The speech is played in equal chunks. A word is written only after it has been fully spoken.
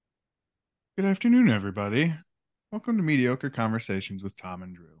Good afternoon, everybody. Welcome to Mediocre Conversations with Tom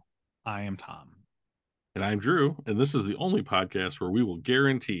and Drew. I am Tom. And I'm Drew, and this is the only podcast where we will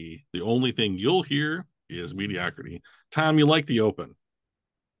guarantee the only thing you'll hear is mediocrity. Tom, you like the open.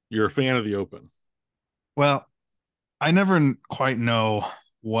 You're a fan of the open. Well, I never quite know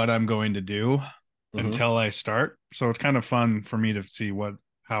what I'm going to do Mm-hmm. until I start. So it's kind of fun for me to see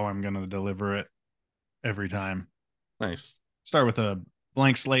how I'm going to deliver it every time. Nice. Start with a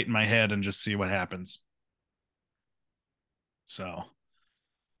blank slate in my head and just see what happens. So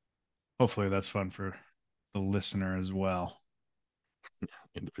hopefully that's fun for the listener as well. Uh,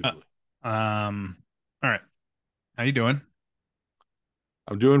 Individually. all right. How you doing?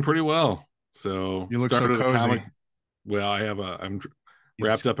 I'm doing pretty well. So You look so started a comic. cozy. Well, I'm He's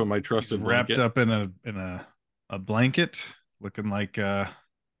wrapped up in my he's trusted wrapped blanket. up in a blanket, looking like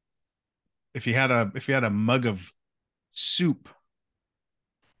if you had a mug of soup,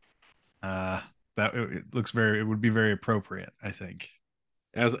 uh that it would be very appropriate, I think.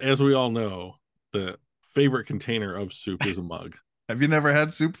 As we all know, the favorite container of soup is a mug. Have you never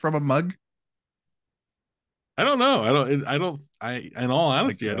had soup from a mug? I don't know. In all Like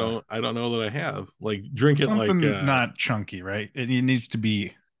honesty, I don't know that I have. Like drink it like something not chunky, right? It needs to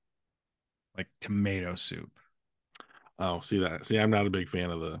be like tomato soup. Oh, see that. See, I'm not a big fan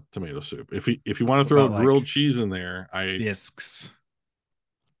of the tomato soup. If you want to What throw a about grilled like cheese in there, I bisques?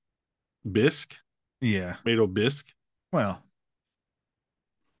 bisque, Yeah. tomato bisque, Well,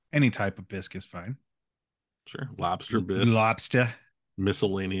 any type of bisque is fine. sure. Lobster bisque, Lobster.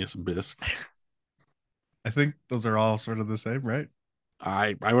 miscellaneous bisque. I think those are all sort of the same, right? I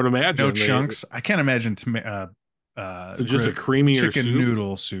would No imagine they chunks. I can't imagine so just a creamier chicken soup.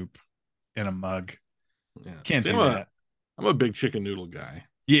 noodle soup in a mug. Yeah. Can't See, do that. I'm a big chicken noodle guy.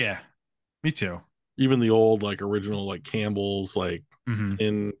 Yeah, me too. Even the old like original like Campbell's like Hmm.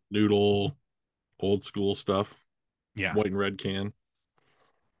 thin noodle, old school stuff, Yeah. white and red can.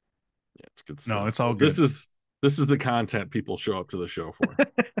 Yeah, it's good No, stuff. it's all Well, good. this is the content people show up to the show for.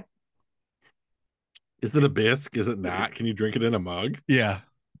 Is it a bisque? Is it not? Can you drink it in a mug? Yeah.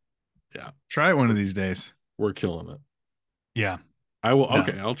 Yeah, Try it one of we're, these days. we're killing it. Yeah. I will. No,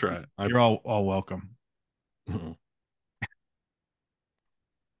 Okay, I'll try it. you're all welcome. All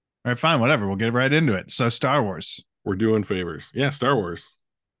right, fine, whatever. We'll get right into it. So, Star Wars, We're doing favors. Yeah, Star Wars.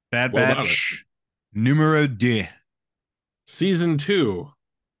 Bad What about it? Batch, numero deux. Season 2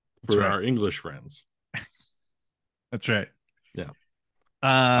 That's for right. our English friends. That's right. Yeah. Uh,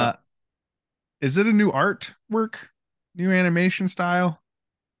 Uh, is it a new artwork, new animation style?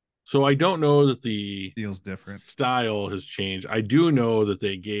 so I don't know that the Feels different. style has changed. I do know that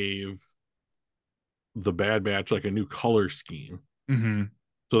they gave the Bad Batch like a new color scheme. Hmm.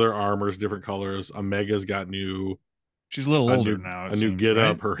 So their armor's different colors. Omega's got She's a little a older new now, it a new seems, get right?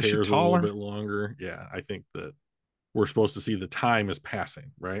 up. Her Is she hair's a little taller? bit longer. Yeah, I think that we're supposed to see the time is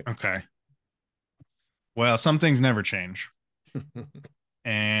passing, right? Okay. Well, some things never change,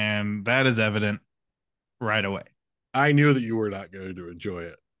 and that is evident right away. I knew that you were not going to enjoy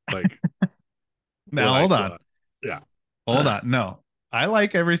it. Like when Now, I hold on. saw it. Yeah. Hold on. No, I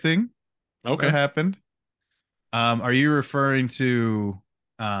like everything that Okay. happened. Are you referring to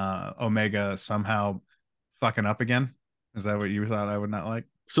Omega somehow fucking up again? Is that what you thought I would not like?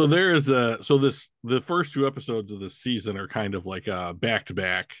 So there is a so this the first two episodes of this season are kind of like a back to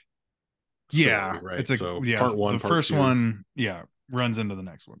back story, Yeah, right? So part one, the part first two, one, yeah, runs into the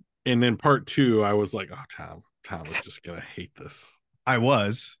next one. and then part two, I was like, oh, Tom is just gonna hate this. I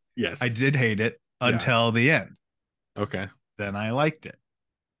was, I Yes. did hate it Yeah. until the end. Okay. Then I liked it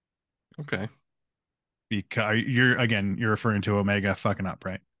Okay. because you're referring to Omega fucking up,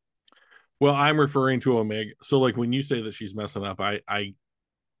 right? Well, I'm referring to Omega. So like when you say that she's messing up,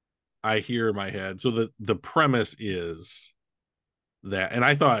 I hear in my head. So the premise is that, and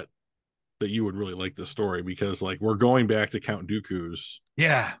I thought that you would really like this story because like we're going back to Count Dooku's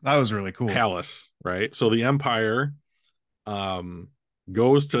Yeah, that was really cool. palace, right? So the Empire um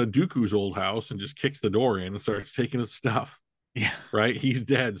goes to Dooku's old house and just kicks the door in and starts taking his stuff, Yeah. right? He's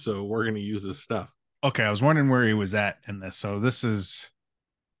dead, so we're gonna use his stuff. Okay, I was wondering where he was at in this. So this is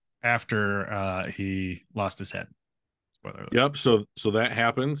after he lost his head. Spoiler alert. Yep. So that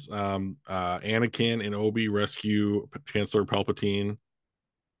happens. Anakin and Obi rescue Chancellor Palpatine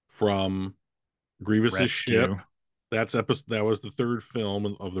from Grievous's ship. Rescue. That was the third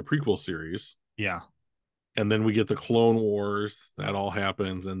film of the prequel series. Yeah. And then we get the Clone Wars. That all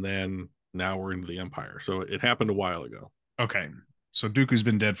happens, and then now we're into the Empire. So it happened a while ago. Okay. So Dooku's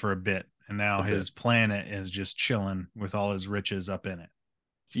been dead for a bit, and now A bit. his planet is just chilling with all his riches up in it.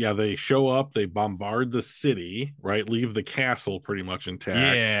 Yeah, they show up, they bombard the city, right? Leave the castle pretty much intact.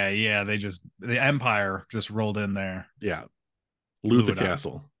 Yeah. The Empire just rolled in there, Yeah, loot blew the it up.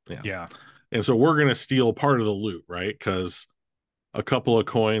 castle. Yeah. Yeah. And so we're going to steal part of the loot, right? Because a couple of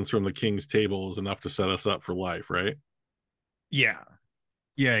coins from the king's table is enough to set us up for life, right? Yeah.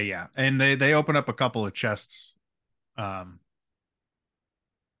 Yeah. And they open up a couple of chests, um,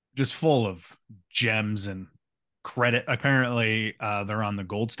 just full of gems and credit. Apparently, they're on the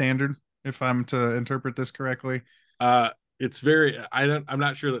gold standard, if I'm to interpret this correctly. Uh, it's very, I'm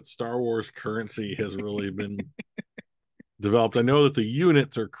not sure that Star Wars currency has really been developed. I know that the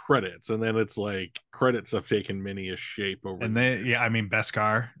units are credits, and then it's like credits have taken many a shape over And the they, years. yeah, I mean,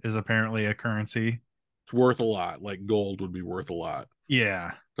 Beskar is apparently a currency. It's worth a lot. Like gold would be worth a lot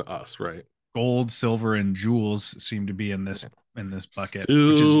Yeah. to us, right? Gold, silver, and jewels seem to be in this bucket, which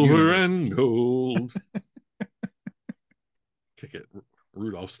is Silver universe. and gold. Kick it,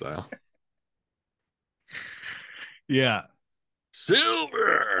 Rudolph style. Yeah.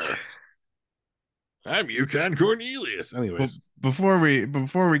 Silver. I'm Yukon Cornelius. Well, Anyways, before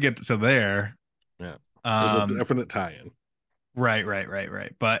we get to there, yeah, there's a um, definite tie-in.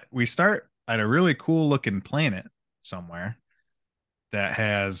 right. But we start at a really cool looking planet somewhere that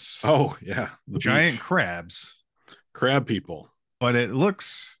has Oh yeah, the giant beach, crabs, crab people. but it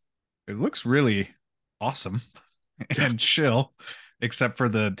looks really awesome and chill, except for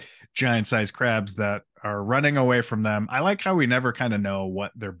the giant sized crabs that are running away from them. I like how we never kind of know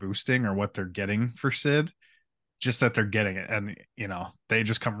what they're boosting or what they're getting for Sid, just that they're getting it. And they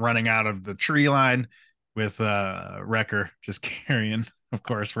just come running out of the tree line with Wrecker just carrying, of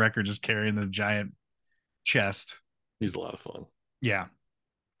course, Wrecker just carrying this giant chest. He's a lot of fun. Yeah.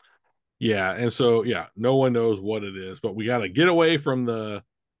 Yeah, and so yeah, no one knows what it is, but we got to get away from the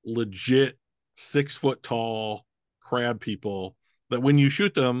legit 6 foot tall crab people that when you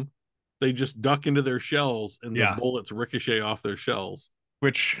shoot them, they just duck into their shells and the Yeah. bullets ricochet off their shells.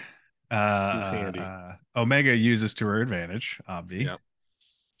 Which Seems handy. Omega uses to her advantage, Obvi. Yeah.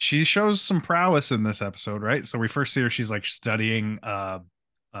 She shows some prowess in this episode, right? So we first see her, she's like studying uh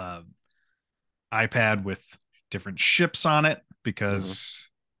iPad with different ships on it Mm-hmm. because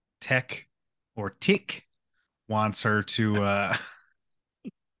Tech or Tick wants her to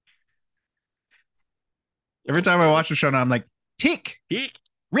every time I watch the show now I'm like Tick,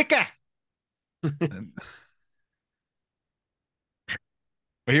 Rika.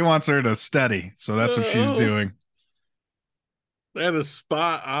 But he wants her to study, so that's what she's Oh, doing. that is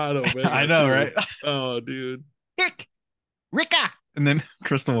spot on, I Omega, know, too. right? Oh, dude. Tick, Rika. And then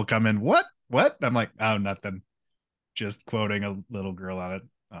Crystal will come in. What? I'm like, oh, nothing. Just quoting a little girl on a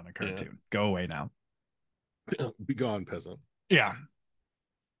Yeah. cartoon. Go away now. Be gone, peasant. Yeah.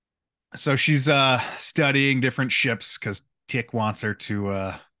 So she's studying different ships because Tick wants her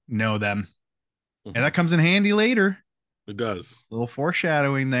to know them. Mm-hmm. And that comes in handy later. It does. A little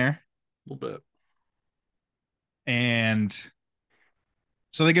foreshadowing there. A little bit. And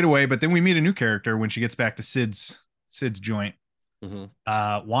so they get away, but then we meet a new character when she gets back to Sid's joint.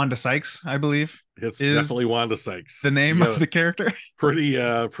 Mm-hmm. Wanda Sykes, I believe, It's is definitely Wanda Sykes. the name of the character. Pretty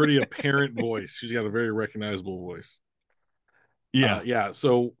apparent voice. She's got a very recognizable voice. Yeah. Yeah.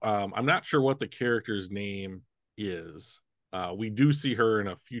 So I'm not sure what the character's name is. We do see her in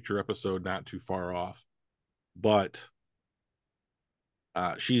a future episode not too far off, but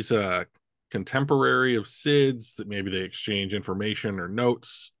she's a contemporary of Sid's that maybe they exchange information or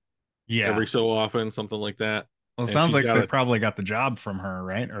notes Yeah. every so often, something like that. Well, it And sounds she's like got they probably got the job from her,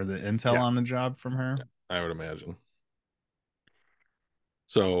 right? Or the intel Yeah. on the job from her. I would imagine.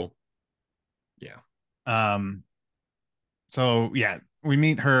 So, yeah. So yeah, we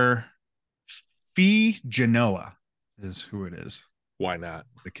meet her. Fee Genoa is who it is, Why not?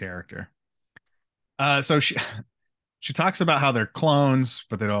 the character. So she talks about how they're clones,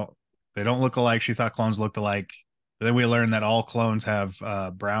 but they don't look alike. She thought clones looked alike. But then we learned that all clones have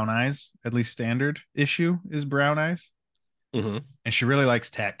brown eyes. At least standard issue is brown eyes. Mm-hmm. And she really likes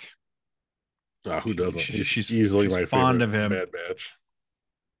Tech. Who doesn't? She's easily she's my fond favorite of him. Bad Batch.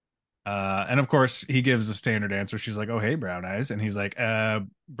 And of course, he gives the standard answer. She's like, "Oh, hey, brown eyes," and he's like,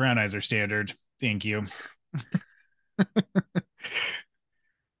 brown eyes are standard. Thank you."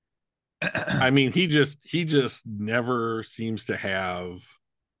 I mean, he just never seems to have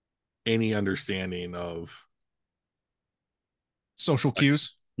any understanding of Social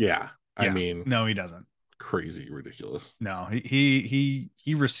cues. yeah. I Yeah. mean, No, he doesn't. crazy ridiculous. No, he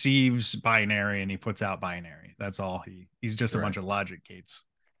receives binary and he puts out binary. That's all he's just a Right. bunch of logic gates.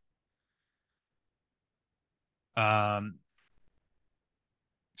 Um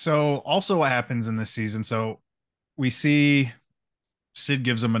so also what happens in this season, so we see Sid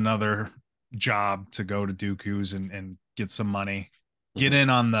gives him another job to go to Dooku's and get some money, get Mhm. in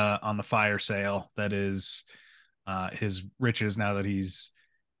on the fire sale that is his riches now that he's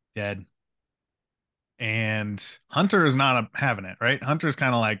dead. And Hunter is not having it, right? Hunter's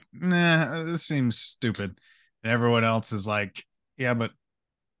kind of like, nah, this seems stupid, and everyone else is like, yeah, but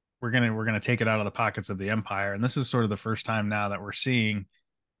we're gonna take it out of the pockets of the Empire. And this is sort of the first time now that we're seeing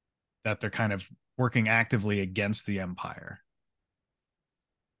that they're kind of working actively against the Empire.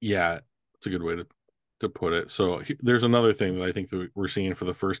 Yeah, it's a good way to put it. So there's another thing that I think that we're seeing for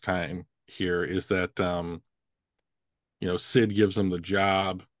the first time here is that Sid gives him the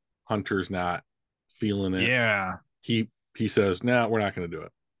job. Hunter's not feeling it. Yeah, He says, "No, we're not going to do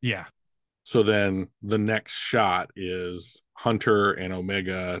it." yeah, So then the next shot is Hunter and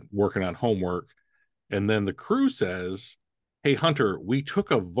Omega working on homework, and then the crew says, "Hey Hunter, we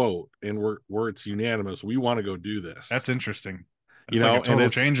took a vote and we're it's unanimous. We want to go do this." that's interesting. You That's like a know, and total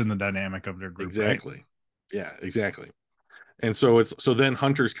it's change in the dynamic of their group, right? exactly. Yeah, exactly. And so then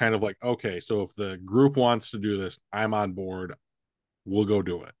Hunter's kind of like, "Okay, so if the group wants to do this, I'm on board. We'll go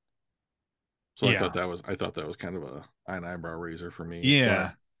do it." So Yeah, I thought that was kind of an eyebrow raiser for me. But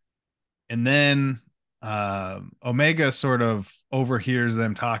yeah. And then Omega sort of overhears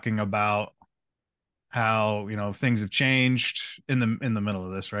them talking about how things have changed in the middle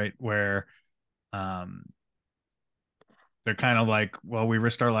of this, right? Where um, they're kind of like, well, we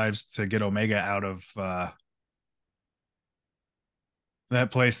risked our lives to get Omega out of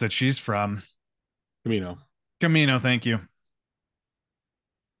that place that she's from. Camino, thank you.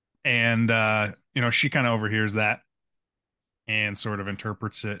 And she kind of overhears that and sort of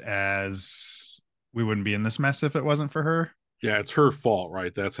interprets it as we wouldn't be in this mess if it wasn't for her. yeah, it's her fault,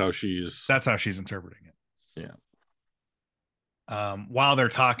 right? That's how she's That's how she's interpreting it. yeah. While they're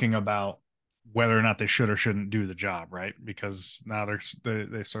talking about whether or not they should or shouldn't do the job, right? Because now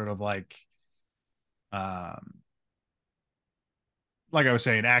they sort of um, like I was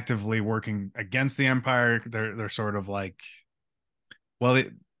saying, actively working against the Empire. They're sort of like, well,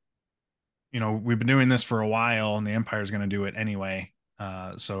 we've been doing this for a while, and the Empire is going to do it anyway.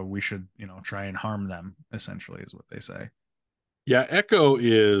 So we should, try and harm them. Essentially, is what they say. Yeah, Echo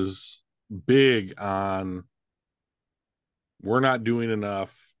is big on we're not doing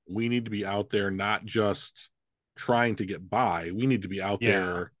enough. We need to be out there not just trying to get by. We need to be out Yeah,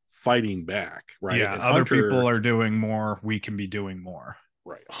 there fighting back, right? yeah. And Other people Hunter, are doing more. We can be doing more.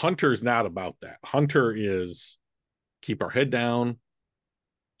 right. Hunter's not about that. Hunter is keep our head down,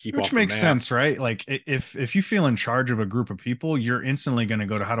 keep Which off the makes map sense, right? Like if you feel in charge of a group of people, you're instantly going to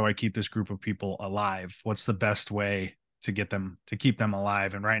go to how do I keep this group of people alive? What's the best way to get them to keep them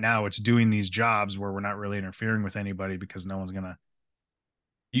alive? And right now it's doing these jobs where we're not really interfering with anybody because no one's going to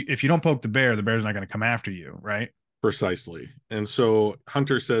if you don't poke the bear's not going to come after you, right? precisely. And so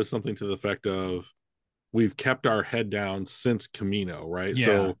Hunter says something to the effect of we've kept our head down since Camino, right? Yeah.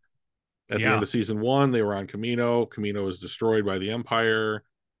 So at the end Yeah. of season 1, they were on Camino. Camino was destroyed by the Empire.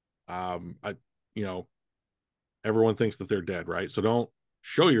 I, you know, everyone thinks that they're dead, right? So don't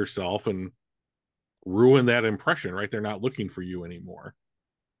show yourself and ruin that impression, right? They're not looking for you anymore.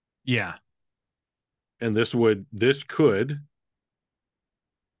 Yeah. And this could,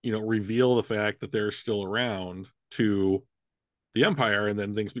 reveal the fact that they're still around to the Empire, and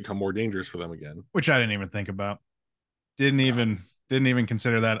then things become more dangerous for them again. Which I didn't even think about. Didn't Uh, even didn't even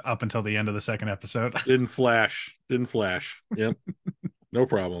consider that up until the end of the second episode. didn't flash. Yep, no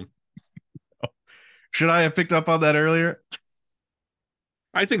problem. Should I have picked up on that earlier?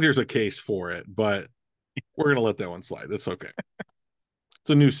 I think there's a case for it, but we're gonna let that one slide. It's okay. It's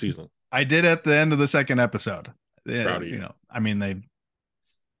a new season. I did at the end of the second episode. Proud of you. I mean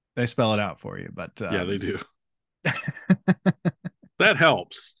they spell it out for you, but Yeah, they do. That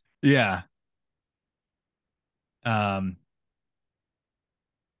helps. yeah. Um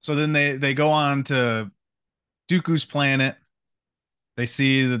so then they go on to Dooku's planet. They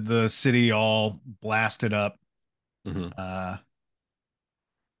see the city all blasted up. Mm-hmm. Uh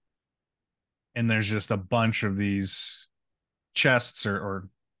and there's just a bunch of these chests or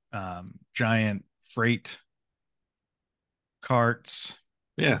giant freight carts.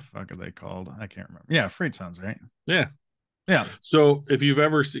 What Yeah, the fuck are they called? I can't remember. Yeah, freight sounds right. yeah. Yeah, So if you've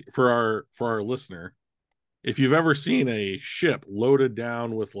ever seen for our listener, if you've ever seen a ship loaded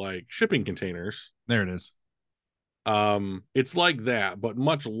down with like shipping containers, there it is. it's like that, but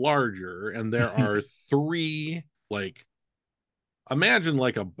much larger, and there are three like imagine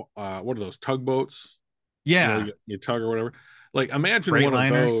like a what are those tugboats? Yeah, You tug or whatever. Like imagine freight one of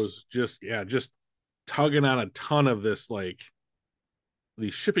liners. those just tugging on a ton of this like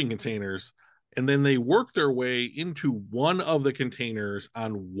these shipping containers and then they work their way into one of the containers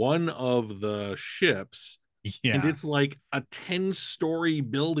on one of the ships, and Yeah. it's like a 10-story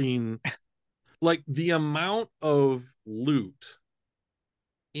building. Like the amount of loot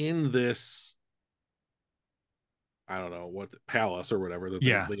in this, I don't know what, the palace or whatever that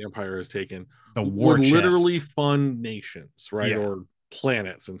Yeah. the Empire has taken, The war would literally chest. fund nations, right? Yeah. Or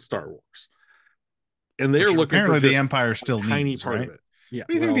planets in Star Wars. And they're Which looking for apparently the just Empire a still tiny needs, part right? of it. Yeah, What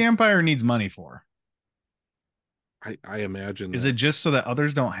do you think the well, Empire needs money for? I imagine Is that. it just so that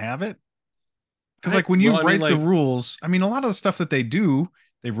others don't have it? Because I like when you well, I mean, write the like, rules, I mean, a lot of the stuff that they do,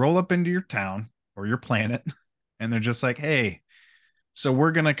 they roll up into your town or your planet, and they're just like, "Hey, so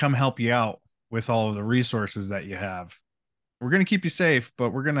we're gonna come help you out with all of the resources that you have. We're gonna keep you safe, but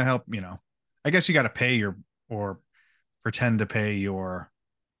we're gonna help. I guess you got to pay your or pretend to pay your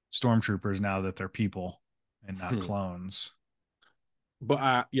stormtroopers now that they're people and not hmm. clones."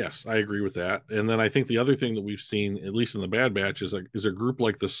 But yes, I agree with that. And then I think the other thing that we've seen, at least in the Bad Batch, is a group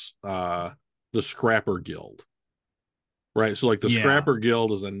like this, the Scrapper Guild, right? So like the Yeah, Scrapper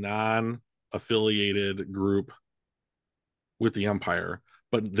Guild is a non-affiliated group with the Empire,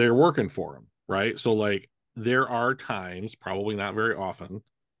 but they're working for them, right? So like there are times, probably not very often,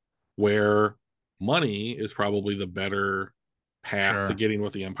 where money is probably the better path to sure. getting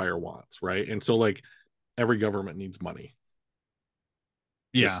what the Empire wants, right? And so like every government needs money.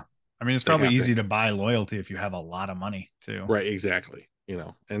 Yeah. Just I mean, it's they probably have to, easy to buy loyalty if you have a lot of money too. right? Exactly.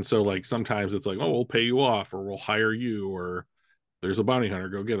 And so like sometimes it's like, oh, we'll pay you off, or we'll hire you, or there's a bounty hunter,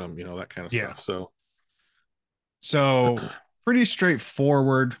 go get them, that kind of Yeah. stuff. So So pretty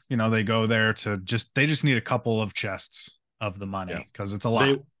straightforward. They go there they just need a couple of chests of the yeah, money because it's a they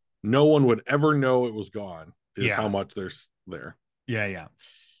lot. no one would ever know it was gone. Is how Yeah. much there's there. Yeah. Yeah.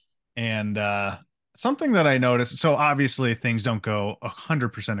 And something that I noticed, so obviously things don't go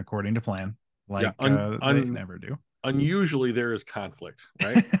 100% according to plan, Yeah, like they never do. unusually there is conflict,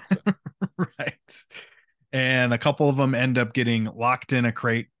 right? So, Right. And a couple of them end up getting locked in a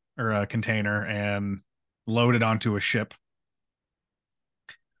crate or a container and loaded onto a ship.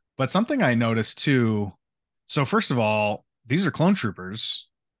 But something I noticed too, so first of all, these are clone troopers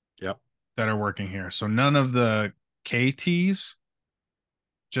yep, that are working here. So none of the KTs,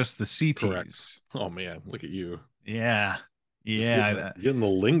 just the correct. CTs. Oh man, look at you, Yeah. just Yeah. getting the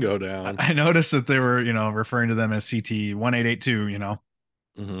lingo down. I noticed that they were, referring to them as CT 1882.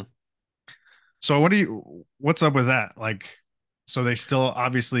 Hmm. So what's up with that? Like, so they still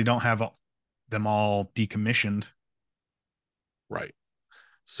obviously don't have them all decommissioned. Right.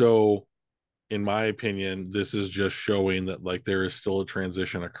 So, in my opinion, this is just showing that like there is still a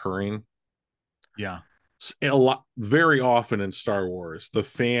transition occurring. Yeah. A lot, very often in Star Wars, the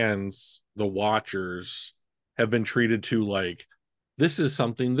fans, the watchers, have been treated to like this is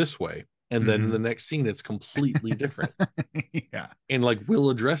something this way, and then in Hmm. the next scene it's completely different. Yeah. And like we'll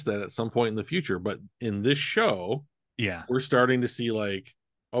address that at some point in the future, but in this show Yeah. we're starting to see like,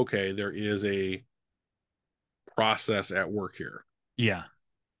 okay, there is a process at work here, Yeah.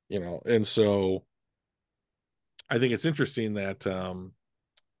 and so I think it's interesting that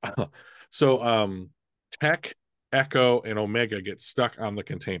so Tech, Echo, and Omega get stuck on the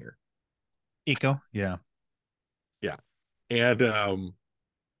container. Eco. Yeah. Yeah. And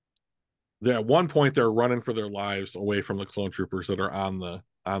at one point they're running for their lives away from the clone troopers that are on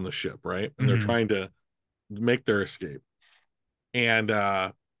the ship, right? And they're Hmm. trying to make their escape. And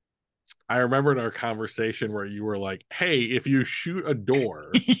I remember in our conversation where you were like, "Hey, if you shoot a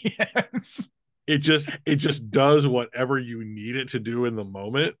door, Yes. it just does whatever you need it to do in the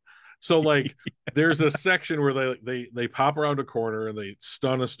moment." So like there's a section where they pop around a corner and they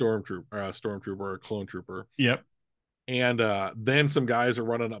stun a stormtrooper or a clone trooper. Yep. And then some guys are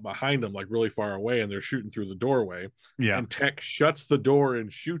running up behind them like really far away and they're shooting through the doorway. Yeah. And Tech shuts the door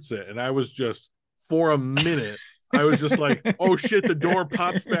and shoots it. And I was just, for a minute, I was just like, oh shit, the door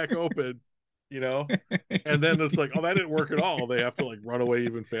pops back open, you know? And then it's like, oh, that didn't work at all. They have to like run away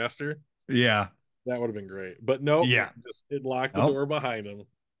even faster. Yeah. That would have been great. But nope, Yeah. it locked the Oh. door behind them.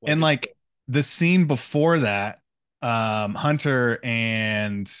 Like And it's like the scene before that, Hunter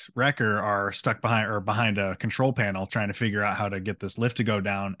and Wrecker are stuck behind a control panel trying to figure out how to get this lift to go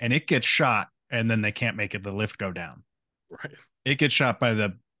down, and it gets shot, and then they can't make the lift go down. right. It gets shot by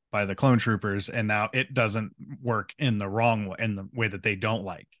the clone troopers, and now it doesn't work in the wrong way, in the way that they don't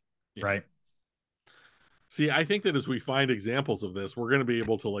like, Yeah. right? See, I think that as we find examples of this, we're going to be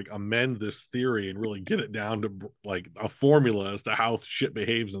able to like amend this theory and really get it down to like a formula as to how shit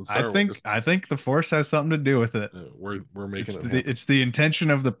behaves in Star Wars. I think the Force has something to do with it. We're making it It's happen. it's the intention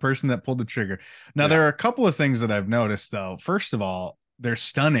of the person that pulled the trigger. Now Yeah. there are a couple of things that I've noticed though. First of all, they're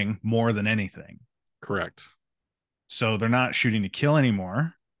stunning more than anything. Correct. So they're not shooting to kill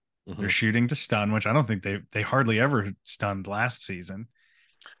anymore. They're Mm-hmm. shooting to stun, which I don't think they hardly ever stunned last season.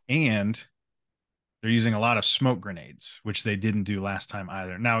 And they're using a lot of smoke grenades, which they didn't do last time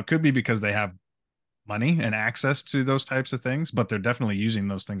either. Now it could be because they have money and access to those types of things, but they're definitely using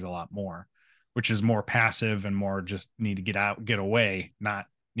those things a lot more, which is more passive and more just need to get out, get away, not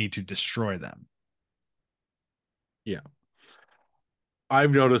need to destroy them. Yeah.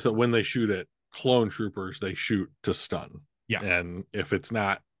 I've noticed that when they shoot at clone troopers, they shoot to stun. Yeah. And if it's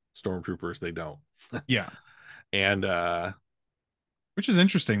not stormtroopers, they don't. Yeah. And which is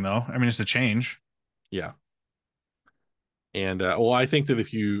interesting though. I mean, it's a change. yeah. And well, I think that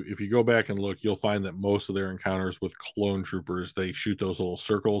if you go back and look, you'll find that most of their encounters with clone troopers, they shoot those little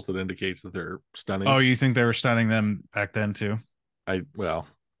circles that indicates that they're stunning. Oh, you think they were stunning them back then too?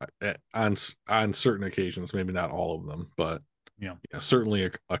 On certain occasions, maybe not all of them, but Yeah. certainly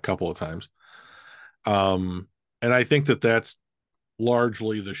a couple of times. And I think that that's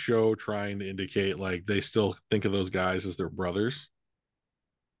largely the show trying to indicate like they still think of those guys as their brothers.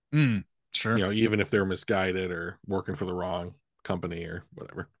 Sure. Even if they're misguided or working for the wrong company or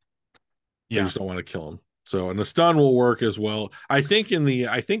whatever. They Yeah. just don't want to kill him. So, and the stun will work as well. I think in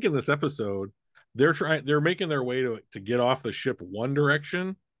this episode, they're making their way to get off the ship one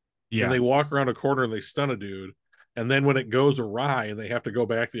direction, Yeah. and they walk around a corner and they stun a dude. And then when it goes awry and they have to go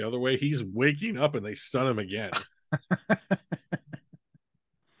back the other way, he's waking up and they stun him again.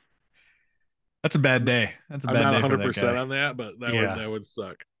 That's a bad day. That's a I'm bad not day for that 100% guy. on that, but Yeah. that would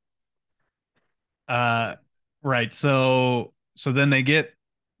suck. Right. So then they get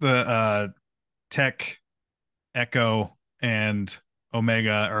the Tech, Echo, and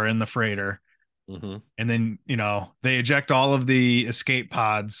Omega are in the freighter. Mm-hmm. And then, they eject all of the escape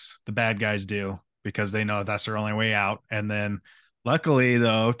pods, the bad guys do, because they know that's their only way out. And then luckily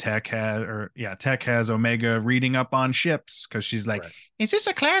though, Tech has Omega reading up on ships because she's like, right. Is this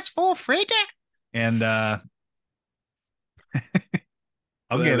a class 4 freighter? And I'll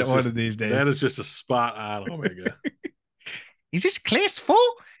get it one of these days. That is just a spot on Omega. Is this class 4?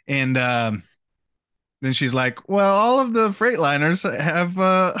 And then she's like, well, all of the Freightliners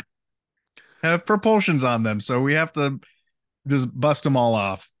have propulsions on them, so we have to just bust them all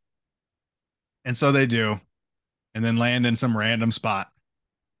off. And so they do, and then land in some random spot.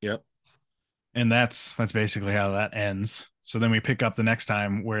 Yep. And that's basically how that ends. So then we pick up the next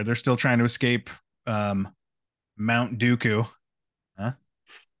time where they're still trying to escape Mount Dooku.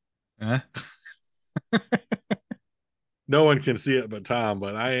 Huh? No one can see it but Tom,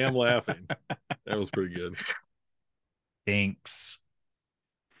 but I am laughing. That was pretty good. Thanks.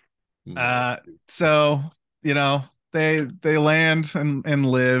 So they land and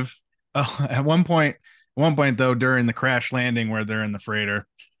live. Oh, at one point though, during the crash landing where they're in the freighter,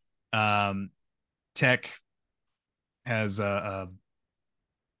 Tech has a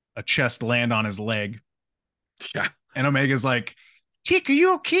chest land on his leg. Yeah. And Omega's like, Tech, are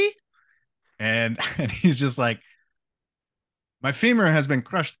you okay? And he's just like, my femur has been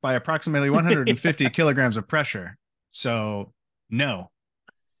crushed by approximately 150 kilograms of pressure. So no.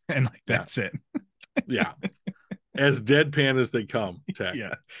 And like, that's it. Yeah. As deadpan as they come, Tech.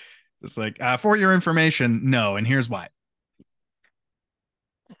 Yeah. It's like, for your information, no. And here's why.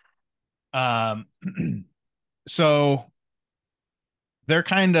 So they're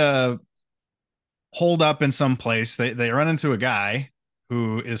kind of holed up in some place. They run into a guy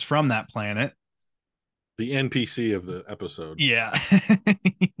who is from that planet. The NPC of the episode. Yeah.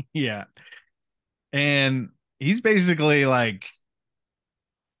 Yeah. And he's basically like,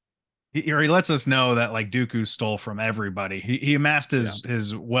 he lets us know that like Dooku stole from everybody. He amassed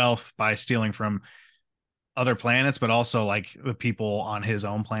his wealth by stealing from other planets, but also like the people on his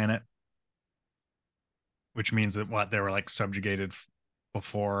own planet, which means that they were like subjugated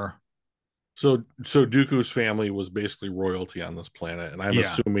before. So Dooku's family was basically royalty on this planet, and I'm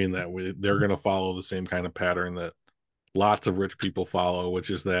assuming that they're going to follow the same kind of pattern that lots of rich people follow, which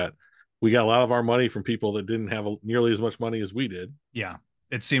is that we got a lot of our money from people that didn't have nearly as much money as we did. Yeah.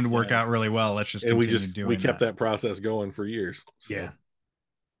 It seemed to work out really well. Let's just continue doing we kept that process going for years. So. Yeah.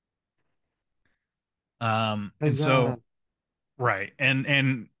 And so, right.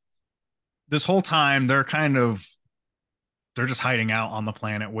 And this whole time they're just hiding out on the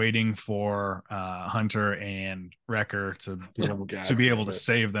planet waiting for Hunter and Wrecker to be able to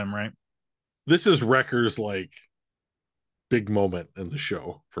save them, right? This is Wrecker's like big moment in the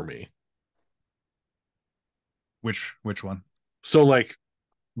show for me. Which one? So like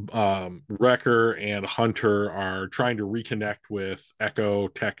Wrecker and Hunter are trying to reconnect with Echo,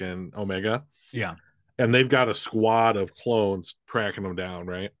 Tech, and Omega. Yeah. And they've got a squad of clones tracking them down,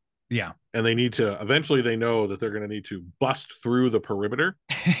 right? Yeah. And they need to eventually, they know that they're going to need to bust through the perimeter.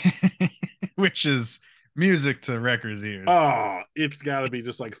 Which is music to Wrecker's ears. Oh, it's got to be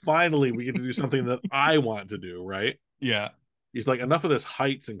just like, finally we get to do something that I want to do, right? Yeah. He's like, enough of this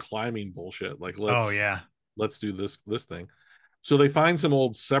heights and climbing bullshit. Like, Oh yeah. let's do this thing. So they find some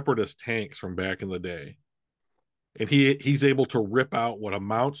old separatist tanks from back in the day, and he's able to rip out what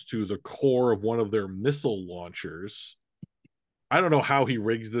amounts to the core of one of their missile launchers. I don't know how he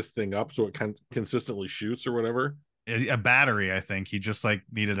rigs this thing up so it consistently shoots or whatever. A battery, I think. He just like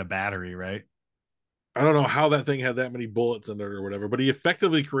needed a battery, right? I don't know how that thing had that many bullets in it or whatever, but he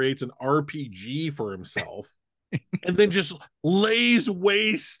effectively creates an RPG for himself and then just lays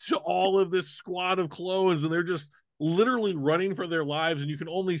waste to all of this squad of clones, and they're just literally running for their lives, and you can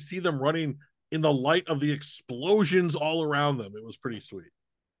only see them running in the light of the explosions all around them. It was pretty sweet.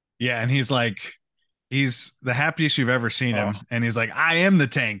 Yeah, and he's the happiest you've ever seen him, and he's like, I am the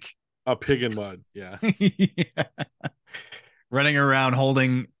tank. A pig in mud. Yeah. Yeah. Running around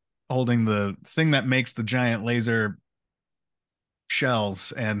holding the thing that makes the giant laser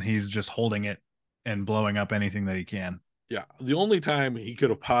shells, and he's just holding it and blowing up anything that he can. Yeah. The only time he could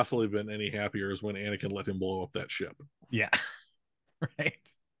have possibly been any happier is when Anakin let him blow up that ship. Yeah. Right.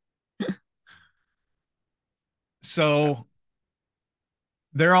 So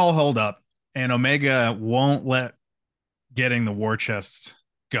they're all holed up, and Omega won't let getting the war chest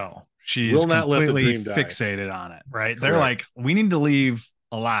go. She's Will not let the completely dream die. fixated on it, right? Correct. They're like, we need to leave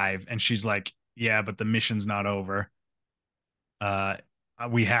alive. And she's like, yeah, but the mission's not over.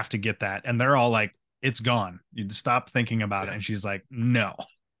 We have to get that. And they're all like, it's gone. You stop thinking about it. And she's like, no.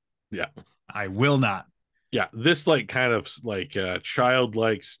 Yeah. I will not. Yeah. This like kind of like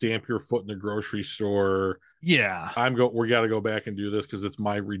childlike stamp your foot in the grocery store. Yeah. We got to go back and do this because it's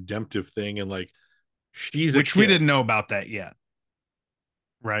my redemptive thing. And like, which we didn't know about that yet.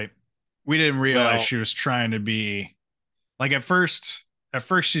 Right. We didn't realize she was trying to be like, at first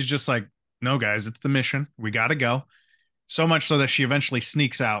she's just like, no guys, it's the mission. We got to go. So much so that she eventually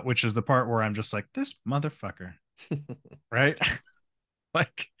sneaks out, which is the part where I'm just like, this motherfucker. Right.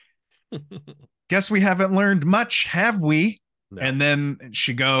 Like, guess we haven't learned much, have we? No. And then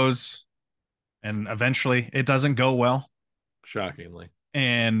she goes, and eventually it doesn't go well. Shockingly.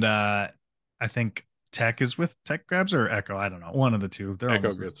 And I think Tech grabs her, or Echo. I don't know. One of the two.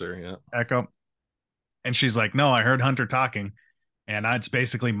 Echo gets her, yeah. Echo. And she's like, no, I heard Hunter talking. And it's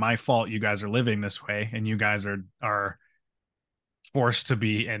basically my fault you guys are living this way. And you guys are forced to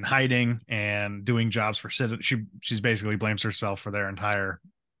be in hiding and doing jobs for citizens. She's basically blames herself for their entire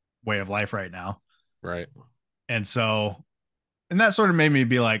way of life right now. Right. And that sort of made me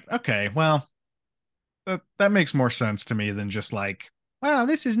be like, okay, well, that makes more sense to me than just like, wow,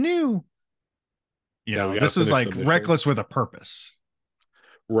 this is new. You know, this is like reckless with a purpose.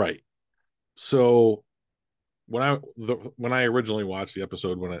 Right. So when I originally watched the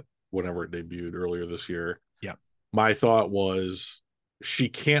episode whenever it debuted earlier this year, yeah, my thought was she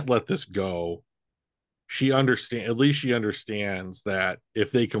can't let this go. At least she understands that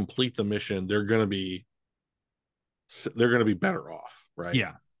if they complete the mission, they're gonna be better off, right?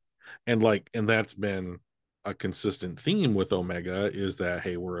 Yeah. And that's been a consistent theme with Omega, is that,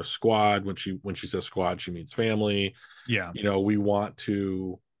 hey, we're a squad. When she says squad, she means family. Yeah. You know, we want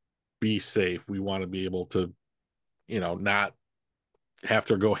to be safe. We want to be able to, you know, not have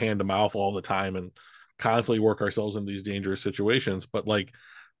to go hand to mouth all the time and constantly work ourselves into these dangerous situations. But like,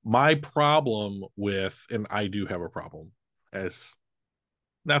 my problem with, and I do have a problem, as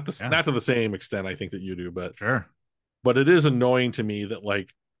not to the same extent I think that you do, but sure. But it is annoying to me that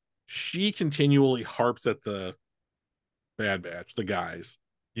like she continually harps at the Bad Batch, the guys.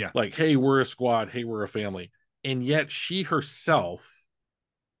 Yeah. Like, hey, we're a squad. Hey, we're a family. And yet she herself,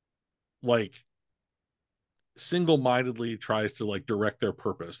 like, single-mindedly tries to like direct their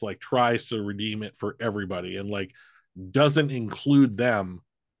purpose, like tries to redeem it for everybody, and like doesn't include them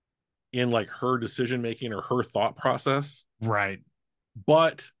in like her decision making or her thought process. Right.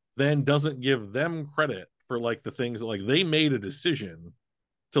 But then doesn't give them credit for like the things that like they made a decision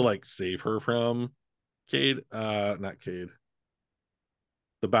to like save her from Cade, not Cade,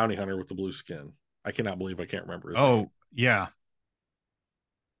 the bounty hunter with the blue skin. I cannot believe I can't remember his name. Yeah.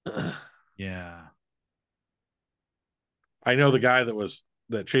 Yeah. I know the guy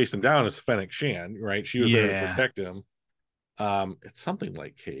that chased him down is Fennec Shan, right? She was there to protect him. It's something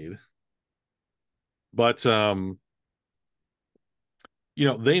like Cade. But you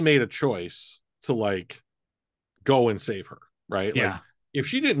know, they made a choice to like go and save her, right? Yeah. Like, if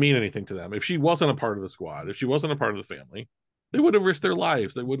she didn't mean anything to them, if she wasn't a part of the squad, if she wasn't a part of the family, they would have risked their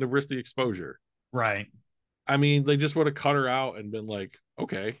lives. They wouldn't have risked the exposure. Right. I mean, they just would have cut her out and been like,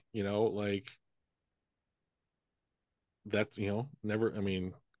 okay, you know, like that's, you know, never, I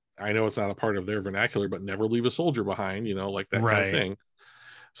mean, I know it's not a part of their vernacular, but never leave a soldier behind, you know, like that kind of Right. thing.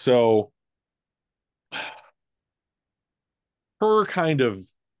 So her kind of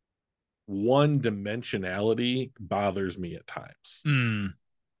one dimensionality bothers me at times. Mm.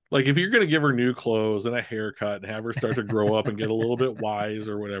 Like if you're going to give her new clothes and a haircut and have her start to grow up and get a little bit wise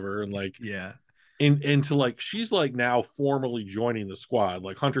or whatever, and like Yeah. into like she's like now formally joining the squad.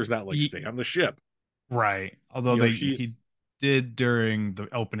 Like Hunter's not like Ye- stay on the ship. right. Although You know, he she's did during the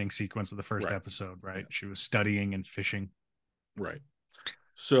opening sequence of the first right. episode, Yeah, right? She was studying and fishing. right.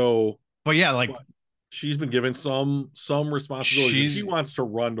 So But yeah, like she's been given some responsibilities and she she's wants to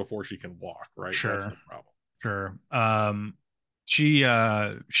run before she can walk, right? That's sure, the problem. sure.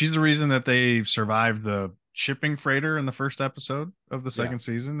 She's the reason that they survived the shipping freighter in the first episode of the Yeah. second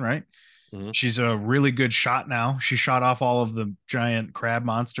season, right? Mm-hmm. She's a really good shot now. She shot off all of the giant crab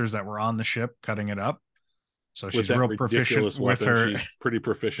monsters that were on the ship, cutting it up. So With she's that real proficient ridiculous with weapon, her she's pretty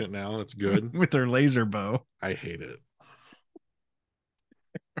proficient now. It's good. with her laser bow. I hate it.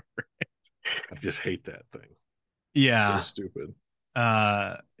 I just hate that thing. So Yeah. stupid.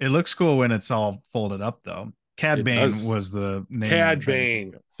 It looks cool when it's all folded up though. Cad It Bane does. was the name you were Cad trying to think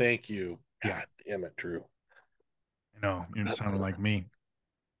Bane. of. Thank you. Yeah. God damn it, Drew. I know. You're sounding like me.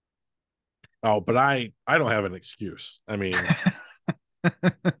 Oh, but I don't have an excuse. I mean,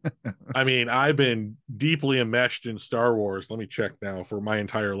 I've been deeply enmeshed in Star Wars. Let me check now for my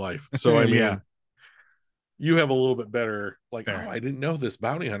entire life. So I Yeah. mean, you have a little bit better. Like, oh, Fair. I didn't know this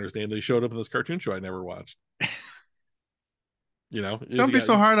bounty hunter's name. They showed up in this cartoon show I never watched. You know, if Don't you be got,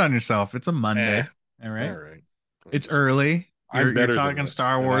 so hard on yourself. It's a eh, Monday. All all right. right. It's early. I'm You're better than talking this,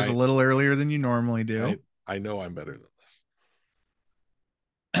 Star and Wars a little earlier than you normally I do. I know I'm better than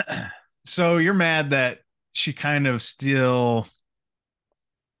this. So you're mad that she kind of still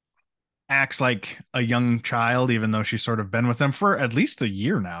acts like a young child, even though she's sort of been with them for at least a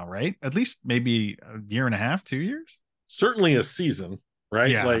year now, right? At least maybe a year and a half, 2 years. Certainly a season, right?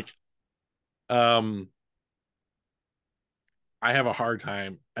 Yeah. Like, um, I have a hard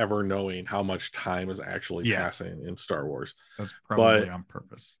time ever knowing how much time is actually Yeah. passing in Star Wars. That's probably But on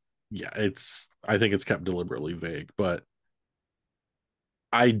purpose. yeah, I think it's kept deliberately vague, but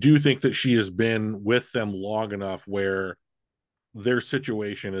I do think that she has been with them long enough where their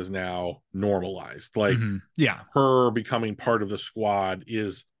situation is now normalized. Like Yeah. her becoming part of the squad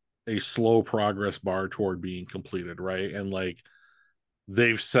is a slow progress bar toward being completed, right? And like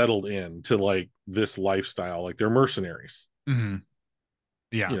they've settled in to like this lifestyle, like they're mercenaries, Yeah.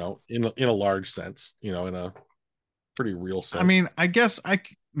 you know, in a large sense, you know, in a pretty real I sense. mean, I guess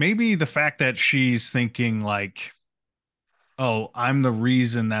maybe the fact that she's thinking like, oh, I'm the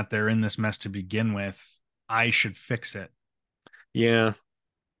reason that they're in this mess to begin with. I should fix it. Yeah,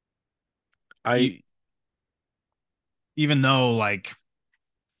 I E- Even though like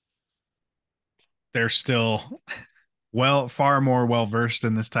they're still far more well versed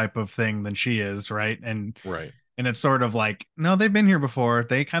in this type of thing than she is, right? right. And it's sort of like, no, they've been here before.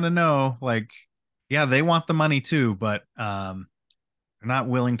 They kind of know, like, yeah, they want the money too, but they're not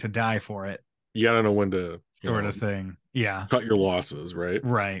willing to die for it, You got to know when to, you sort know, of thing. Yeah. cut your losses, right?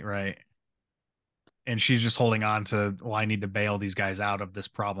 Right, right. And she's just holding on to, well, I need to bail these guys out of this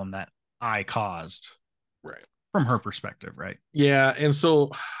problem that I caused Right. from her perspective, right? Yeah, and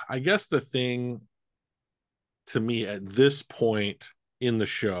so I guess the thing to me at this point in the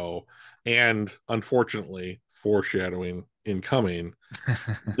show, and unfortunately, foreshadowing incoming,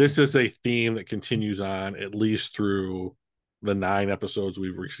 this is a theme that continues on at least through the 9 episodes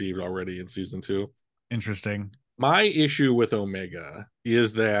we've received already in season 2. Interesting. My issue with Omega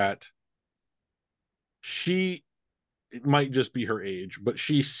is that she, it might just be her age, but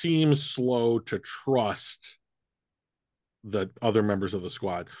she seems slow to trust the other members of the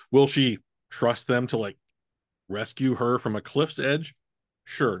squad. Will she trust them to like rescue her from a cliff's edge?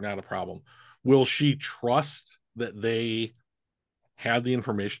 Sure, not a problem. Will she trust that they had the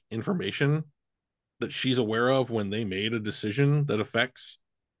information that she's aware of when they made a decision that affects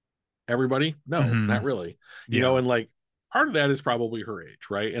everybody? No, not really. You know, Yeah. and like part of that is probably her age,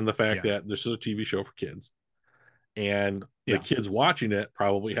 right? And the fact Yeah. that this is a TV show for kids. And the Yeah. kids watching it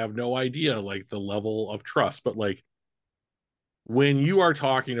probably have no idea like the level of trust. But like when you are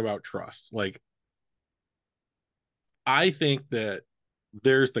talking about trust, like I think that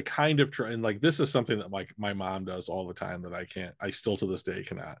there's the kind of and like this is something that like my mom does all the time that I still to this day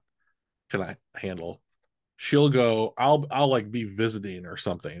cannot handle. She'll go, I'll like be visiting or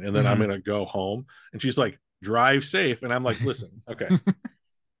something, and then I'm Mhm. gonna go home, and she's like, drive safe, and I'm like, listen, okay,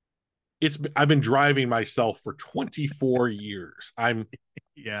 I've been driving myself for 24 years.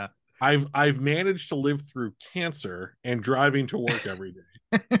 Yeah. I've managed to live through cancer and driving to work every day.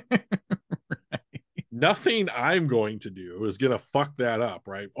 Nothing I'm going to do is going to fuck that up,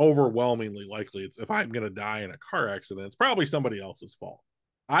 right? Overwhelmingly likely, if I'm going to die in a car accident, it's probably somebody else's fault.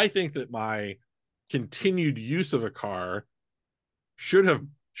 I think that my continued use of a car should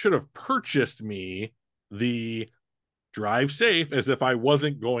have purchased me the drive safe as if I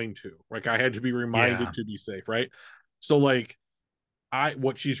wasn't going to. Like I had to be reminded to be safe, right? So like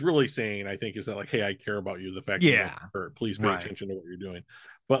what she's really saying, I think, is that like, hey, I care about you. The fact that you don't hurt, please pay attention to what you're doing.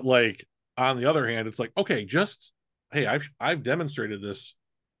 But like on the other hand, it's like, okay, just hey, I've demonstrated this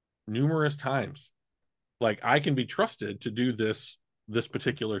numerous times. Like I can be trusted to do this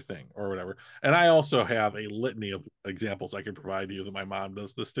particular thing or whatever. And I also have a litany of examples I could provide to you that my mom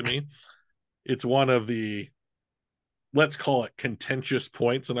does this to me. It's one of the, let's call it, contentious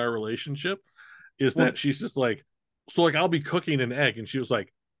points in our relationship, is that she's just like, so like I'll be cooking an egg and she was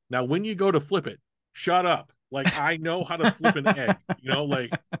like, now when you go to flip it, shut up. Like I know how to flip an egg,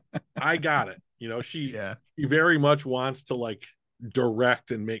 like I got it. She very much wants to like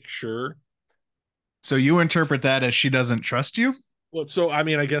direct and make sure. So you interpret that as she doesn't trust you? Well, so I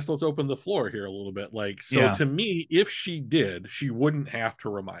mean, I guess let's open the floor here a little bit. Like, so to me, if she did, she wouldn't have to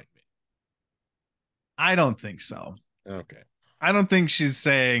remind me. I don't think so. Okay. I don't think she's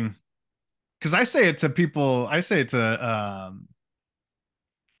saying, because I say it to people, I say it to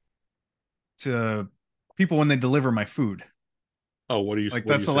people when they deliver my food. Oh, what do you like?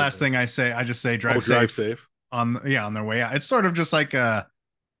 That's the last thing I say. I just say drive safe on their way out. It's sort of just like a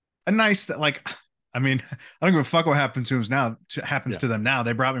nice, like, I mean, I don't give a fuck what happens to them now.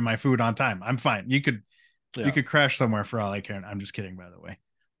 They brought me my food on time. I'm fine. You could crash somewhere for all I care. I'm just kidding, by the way.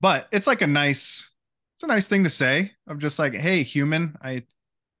 But it's like it's a nice thing to say, of just like, hey, human, I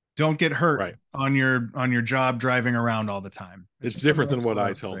don't get hurt on your job driving around all the time. It's different than what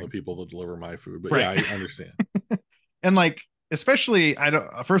I tell the people that deliver my food, but yeah, I understand. And like, especially,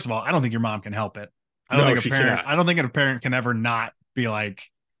 first of all, I don't think your mom can help it. I don't think a parent can ever not be like,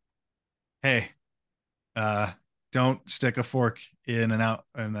 hey, don't stick a fork in an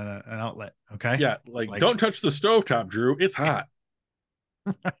outlet. Okay. Yeah. Like don't touch the stovetop, Drew. It's hot.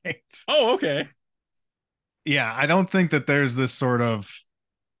 Right. Oh, okay. Yeah. I don't think that there's this sort of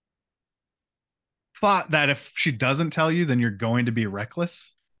thought that if she doesn't tell you, then you're going to be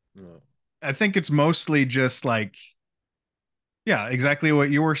reckless. No. I think it's mostly just like, yeah, exactly what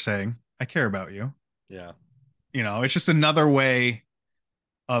you were saying. I care about you. Yeah. It's just another way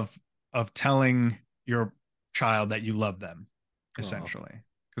of telling your child that you love them, essentially.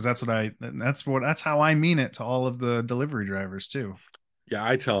 Because that's how I mean it to all of the delivery drivers too. Yeah,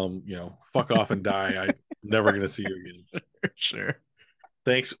 I tell them, fuck off and die. I'm never gonna see you again. Sure.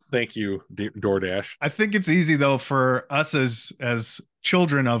 Thank you, DoorDash. I think it's easy though for us as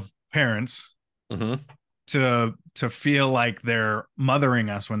children of parents to feel like they're mothering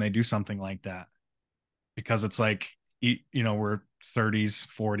us when they do something like that, because it's like, we're 30s,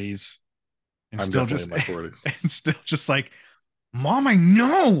 40s, and I'm still just in my 40s. And still just like, Mom, I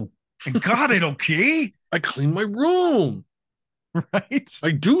know, and got it, okay? I clean my room. Right.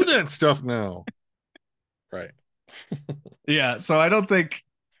 I do that stuff now. Right. Yeah. So I don't think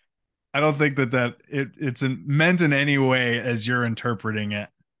that it's meant in any way as you're interpreting it.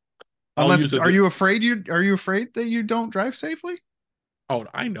 Unless, are you afraid that you don't drive safely? Oh,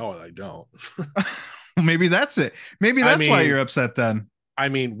 I know I don't. Maybe that's it. Maybe that's why you're upset then. I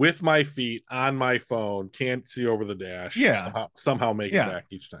mean, with my feet on my phone, can't see over the dash. Yeah. Somehow make it back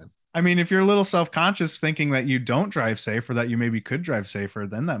each time. I mean, if you're a little self-conscious thinking that you don't drive safe, or that you maybe could drive safer,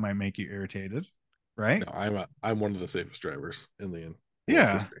 then that might make you irritated, right? No, I'm one of the safest drivers in the end.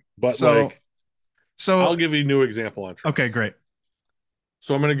 Yeah. But so I'll give you a new example on trust. Okay, great.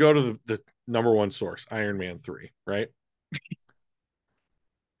 So I'm going to go to the number one source, Iron Man 3, right?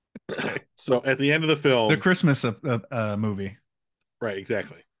 So at the end of the film, the Christmas movie. Right,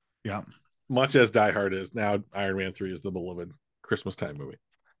 exactly. Yeah. Much as Die Hard is, now Iron Man 3 is the beloved Christmas time movie.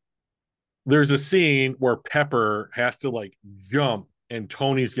 There's a scene where Pepper has to like jump and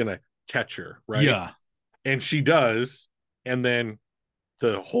Tony's going to catch her, right? Yeah. And she does. And then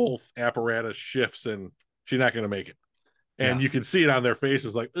the whole apparatus shifts and she's not going to make it. And you can see it on their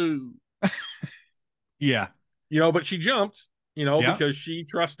faces like, ooh. Yeah. But she jumped, because she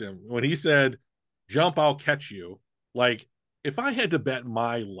trusts him. When he said, jump, I'll catch you. Like, if I had to bet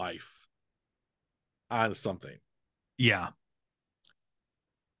my life on something. Yeah.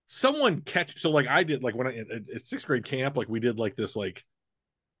 Someone so like I did, like when at sixth grade camp, like we did like this like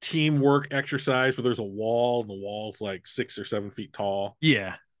teamwork exercise where there's a wall and the wall's like 6 or 7 feet tall.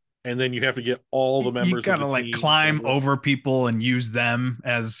 Yeah. and then you have to get all the You members of gotta the like team climb over. over people and use them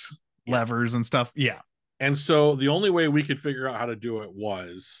as Yeah. levers and stuff. Yeah. And so the only way we could figure out how to do it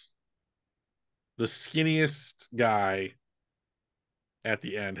was the skinniest guy at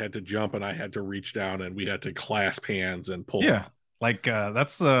the end had to jump and I had to reach down and we had to clasp hands and pull him Yeah. up. Like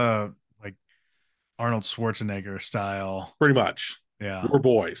that's like Arnold Schwarzenegger style. Pretty much. Yeah. We're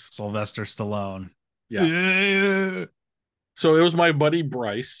boys. Sylvester Stallone. Yeah. Yeah. So it was my buddy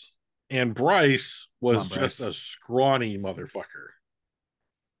Bryce, and Bryce was On, just Bryce. a scrawny motherfucker.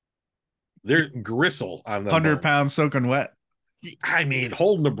 There's gristle on them 100 bones. pounds soaking wet. I mean,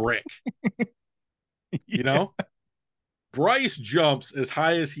 holding a brick, you know? Bryce jumps as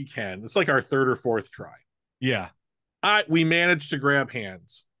high as he can. It's like our third or fourth try. Yeah. We managed to grab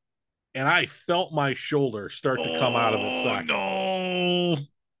hands, and I felt my shoulder start to come out of its socket. No.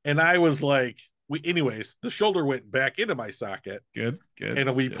 And I was like, anyways, the shoulder went back into my socket. Good.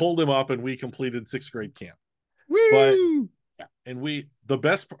 And we pulled him up and we completed 6th grade camp. Woo! But yeah, and the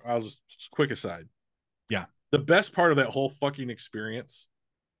best, I'll just quick aside. Yeah. The best part of that whole fucking experience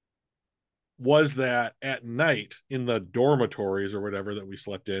was that at night in the dormitories or whatever that we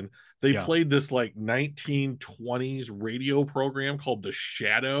slept in, they played this like 1920s radio program called The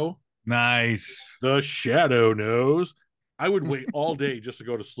Shadow. Nice. The Shadow knows. I would wait all day just to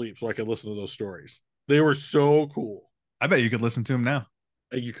go to sleep so I could listen to those stories. They were so cool. I bet you could listen to him now.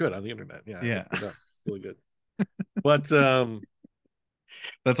 You could on the internet. Yeah. Really good. But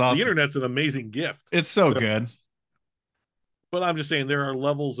that's awesome. The internet's an amazing gift. It's so good. But I'm just saying there are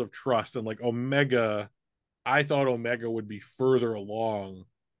levels of trust, and like Omega, I thought Omega would be further along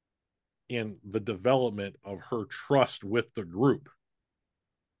in the development of her trust with the group.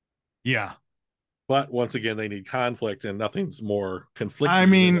 Yeah. But once again, they need conflict, and nothing's more conflicting I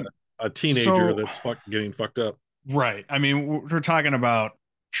mean, than a teenager that's getting fucked up. Right. I mean, we're talking about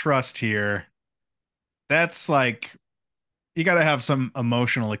trust here. That's like, you got to have some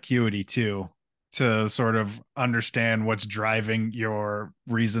emotional acuity too, to sort of understand what's driving your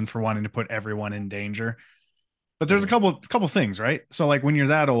reason for wanting to put everyone in danger. But there's a couple things, right? So like when you're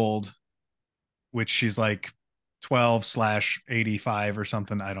that old, which she's like 12/85 or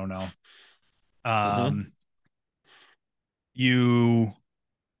something, I don't know.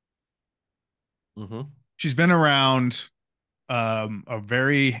 She's been around a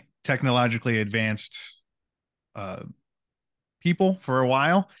very technologically advanced people for a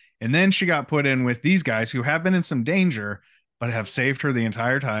while, and then she got put in with these guys who have been in some danger but have saved her the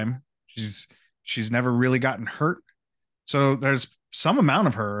entire time. She's never really gotten hurt, so there's some amount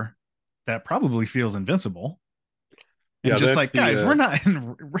of her that probably feels invincible. And just like, guys, we're not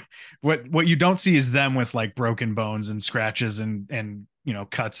in, what you don't see is them with like broken bones and scratches and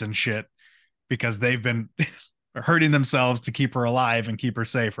cuts and shit, because they've been hurting themselves to keep her alive and keep her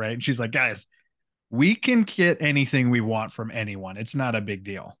safe, right? And she's like, guys, we can get anything we want from anyone. It's not a big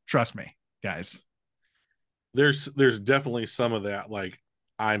deal. Trust me, guys. There's definitely some of that. Like,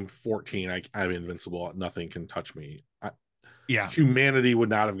 I'm 14. I'm invincible. Nothing can touch me. Humanity would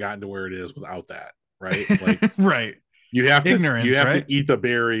not have gotten to where it is without that, right? Like, right. You have Ignorance, to eat the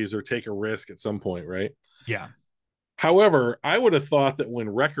berries or take a risk at some point, right? Yeah. However, I would have thought that when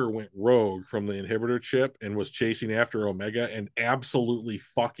Wrecker went rogue from the inhibitor chip and was chasing after Omega and absolutely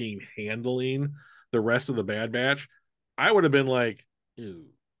fucking handling the rest of the Bad Batch, I would have been like, ew.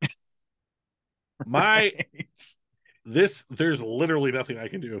 There's literally nothing I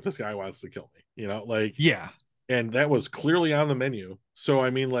can do if this guy wants to kill me, like, yeah. And that was clearly on the menu. So, I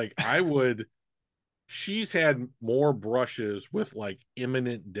mean, like, she's had more brushes with like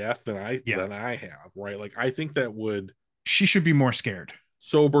imminent death than I have, right? Like, I think she should be more scared.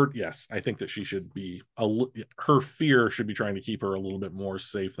 Sobered, yes. I think that she should be her fear should be trying to keep her a little bit more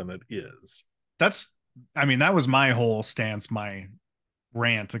safe than it is. That was my whole stance, my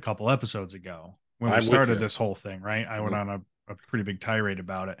rant a couple episodes ago when we started this whole thing, right? I went on a pretty big tirade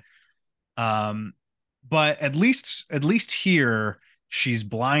about it. But at least here, she's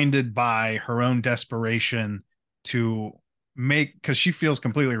blinded by her own desperation to because she feels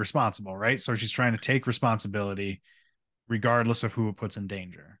completely responsible, right? So she's trying to take responsibility regardless of who it puts in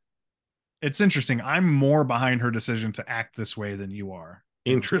danger. It's interesting. I'm more behind her decision to act this way than you are.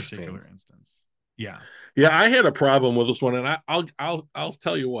 Interesting. In this particular instance. Yeah. Yeah, I had a problem with this one, and I'll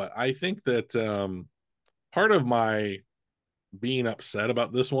tell you what. I think that part of my being upset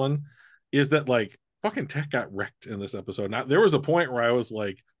about this one is that like fucking Tech got wrecked in this episode. Now, there was a point where I was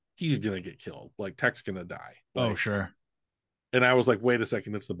like, he's gonna get killed. Like, Tech's gonna die. Like, oh, sure. And I was like, wait a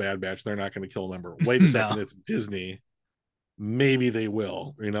second, it's the Bad Batch. They're not gonna kill a member. Wait a second, it's Disney. Maybe they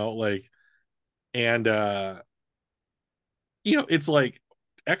will, like, and it's like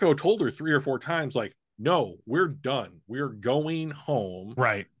Echo told her 3 or 4 times, like, no, we're done. We're going home.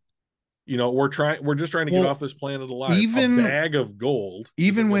 Right. We're just trying to get Well, off this planet alive. A even bag of gold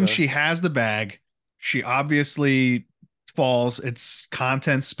even isn't when gonna. she has the bag, she obviously falls. Its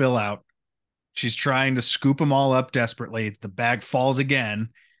contents spill out. She's trying to scoop them all up desperately. The bag falls again.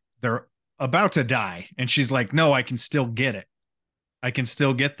 They're about to die. And she's like, no, I can still get it. I can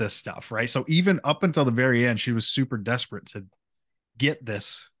still get this stuff. Right. So even up until the very end, she was super desperate to get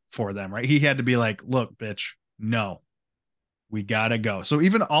this for them. Right. He had to be like, look, bitch, no, we got to go. So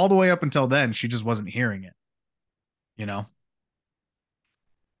even all the way up until then, she just wasn't hearing it, you know?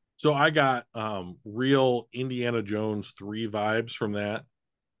 So I got real Indiana Jones 3 vibes from that.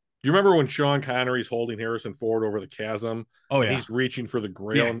 Do you remember when Sean Connery's holding Harrison Ford over the chasm Oh, and yeah. he's reaching for the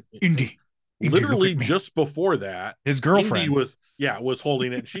grail? Yeah. And Indy, look literally at me. just before that, His Indy girlfriend. was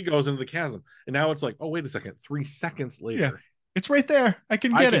holding it and she goes into the chasm. And now it's like, oh, wait a second, 3 seconds Yeah. later, It's right there. I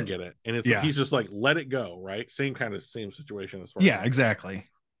can I get can it. get it. And it's Yeah. he's just like, let it go, right? Same situation as far Yeah, as exactly.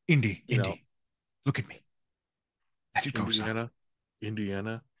 Indy, you know, look at me. Let it go, son.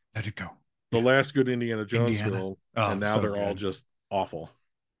 Indiana, Let it go. the Yeah. last good Indiana Jones Indiana. film, Oh, and now so they're all good. just awful.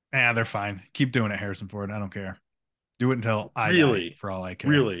 They're fine. Keep doing it, Harrison Ford. I don't care. Do it until I die, Really, for all I care.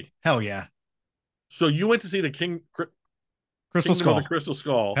 really. Hell yeah. So you went to see the Crystal Kingdom of the Skull. Crystal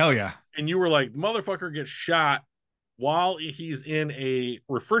Skull, Hell yeah. and you were like, motherfucker gets shot while he's in a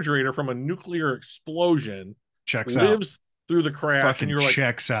refrigerator from a nuclear explosion, Checks out. lives through the crash, and Fucking you're like,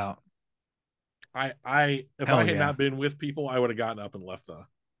 checks out. if I Hell had yeah. not been with people, I would have gotten up and left the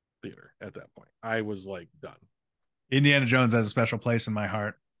theater at that point. I was like done. Indiana Jones has a special place in my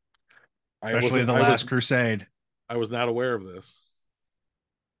heart, I especially wasn't. The Last Crusade. I was not aware of this.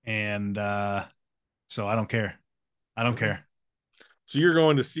 And so I don't care. I don't Okay. care. So you're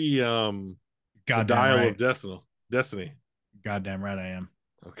going to see the Dial right. of Destiny. Goddamn right I am.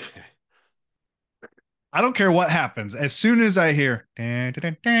 Okay. I don't care what happens. As soon as I hear, "Dun, dun,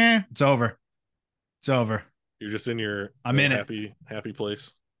 dun, dun," it's over. It's over. You're just in your I'm in happy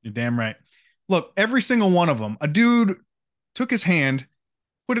place. You're damn right. Look, every single one of them, a dude took his hand,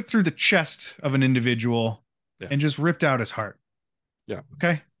 put it through the chest of an individual, Yeah. and just ripped out his heart. Yeah.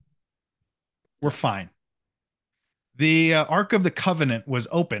 Okay. We're fine. The Ark of the Covenant was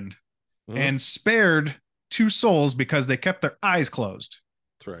opened and spared 2 souls because they kept their eyes closed.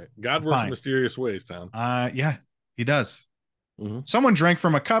 That's right. God works in mysterious ways, Tom. Yeah, he does. Mm-hmm. Someone drank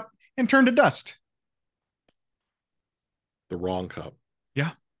from a cup and turned to dust. The wrong cup.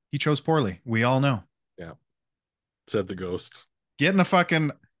 Yeah, he chose poorly. We all know. Yeah, said the ghost. Getting a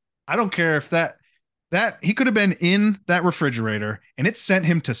fucking, I don't care if that he could have been in that refrigerator and it sent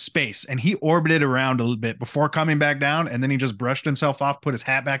him to space and he orbited around a little bit before coming back down, and then he just brushed himself off, put his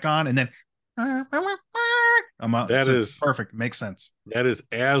hat back on, and then I'm out. That is perfect. Makes sense. That is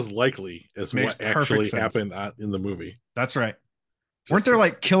as likely as Makes what actually sense. happened in the movie. That's right. Weren't there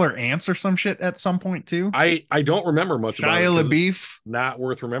like killer ants or some shit at some point too? I don't remember much about it. Shia LaBeouf. Not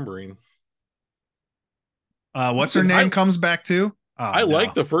worth remembering. What's her name comes back too? Oh, I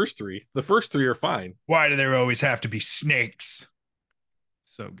like the first 3. The first 3 are fine. Why do there always have to be snakes?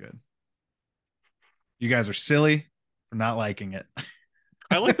 So good. You guys are silly for not liking it.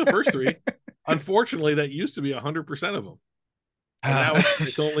 I like the first 3. Unfortunately, that used to be 100% of them. And now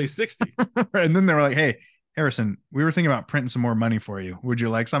it's only 60. And then they were like, hey, Harrison, we were thinking about printing some more money for you. Would you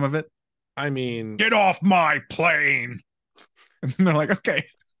like some of it? I mean, get off my plane. And they're like, okay,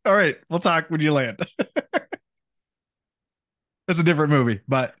 all right, we'll talk when you land. That's a different movie,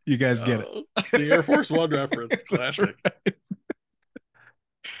 but you guys get it. The Air Force One reference, classic.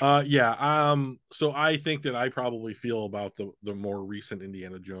 Right. So I think that I probably feel about the more recent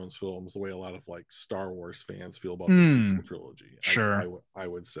Indiana Jones films the way a lot of like Star Wars fans feel about the sequel trilogy. Sure. I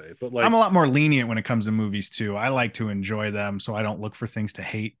would say, but like I'm a lot more lenient when it comes to movies too. I like to enjoy them, so I don't look for things to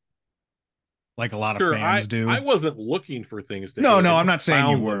hate like a lot of fans do. I wasn't looking for things to hate. No, I'm not saying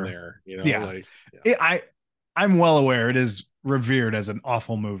you were there, I'm well aware it is revered as an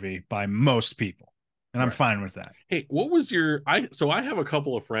awful movie by most people, and I'm fine with that. Hey, what was your I have a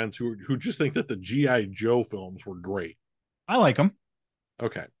couple of friends who just think that the G.I. Joe films were great. I like them.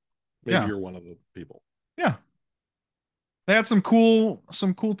 Okay. Maybe you're one of the people. Yeah. They had some cool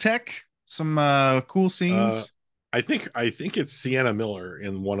tech, some cool scenes. I think it's Sienna Miller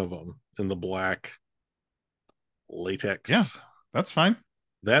in one of them in the black latex. Yeah, that's fine.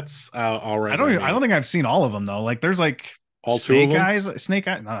 That's all right. I don't think I've seen all of them though. Like there's like all Snake Eyes.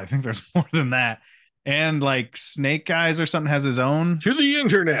 No, I think there's more than that. And like Snake Eyes or something has his own to the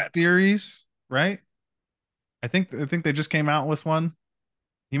internet theories, right? I think they just came out with one.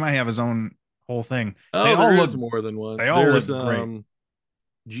 He might have his own whole thing. Oh, they all look more than one. They all look great.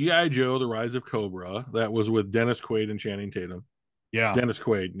 G.I. Joe: The Rise of Cobra. That was with Dennis Quaid and Channing Tatum. Yeah. Dennis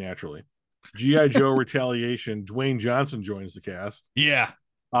Quaid, naturally. G.I. Joe: Retaliation. Dwayne Johnson joins the cast. Yeah.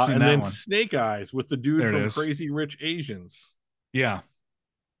 I've seen And that then one. Snake Eyes with the dude There it from is. Crazy Rich Asians. Yeah.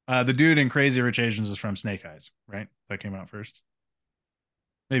 The dude in Crazy Rich Asians is from Snake Eyes, right? That came out first.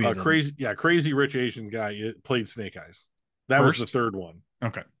 Maybe it didn't. Crazy Rich Asian guy played Snake Eyes. That was the First? third one,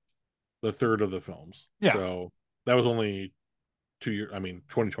 Okay. the third of the films. Yeah. So that was only 2 years. I mean,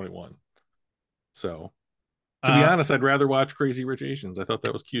 2021. So to be honest, I'd rather watch Crazy Rich Asians. I thought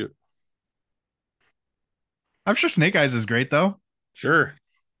that was cute. I'm sure Snake Eyes is great though. Sure.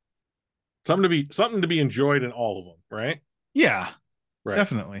 Something to be enjoyed in all of them, right? Yeah. Right.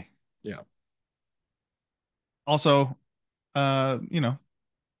 Definitely. Yeah. Also, you know,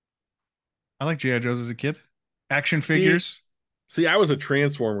 I like G.I. Joes as a kid. Action figures. See, I was a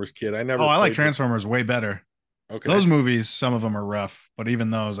Transformers kid. I never I like played Transformers way better. Okay. Those movies, some of them are rough, but even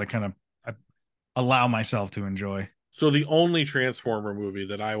those I allow myself to enjoy. So the only Transformer movie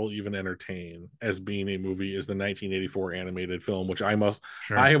that I will even entertain as being a movie is the 1984 animated film, which I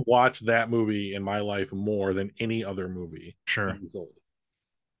have watched that movie in my life more than any other movie. Sure. Easily.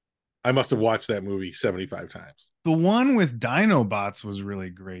 I must have watched that movie 75 times. The one with Dinobots was really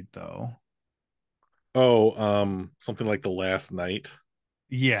great though. Oh, something like The Last Night.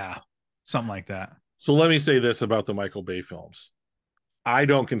 Yeah. Something like that. So let me say this about the Michael Bay films. I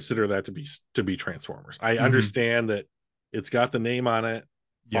don't consider that to be Transformers. I understand that it's got the name on it.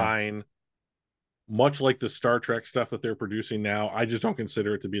 Fine. Yeah. Much like the Star Trek stuff that they're producing now, I just don't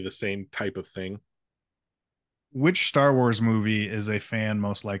consider it to be the same type of thing. Which Star Wars movie is a fan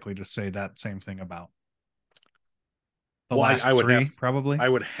most likely to say that same thing about? The last three, probably. I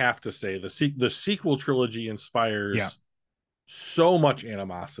would have to say the sequel trilogy inspires so much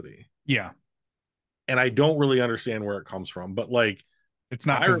animosity. Yeah. And I don't really understand where it comes from, but like it's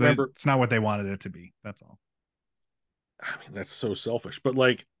not because it's not what they wanted it to be. That's all. I mean, that's so selfish. But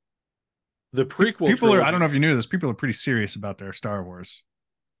like the prequel people trilogy, I don't know if you knew this, people are pretty serious about their Star Wars.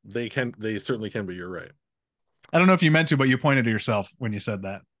 They certainly can, but you're right. I don't know if you meant to, but you pointed to yourself when you said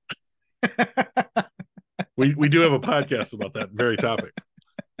that. we do have a podcast about that very topic.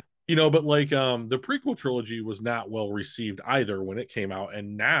 You know, but like the prequel trilogy was not well received either when it came out,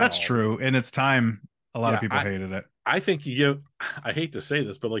 and now that's true. In its time, a lot of people hated it. I think I hate to say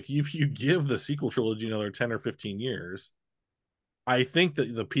this, but like if you give the sequel trilogy another 10 or 15 years, I think that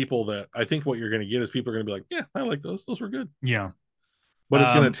what you're going to get is people are going to be like, yeah, I like those. Those were good. Yeah. But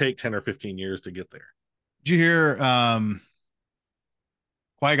it's going to take 10 or 15 years to get there. Did you hear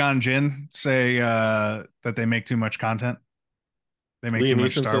Qui-Gon Jinn say that they make too much content? They make too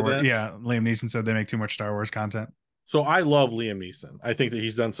much Star Wars. Yeah, Liam Neeson said they make too much Star Wars content. So I love Liam Neeson. I think that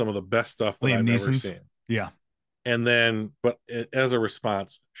he's done some of the best stuff that I've ever seen. Yeah. And then, but as a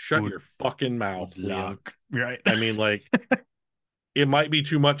response, shut your fucking mouth, Liam. Right. I mean, like, it might be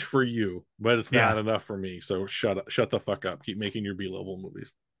too much for you, but it's not enough for me. So shut the fuck up. Keep making your B-level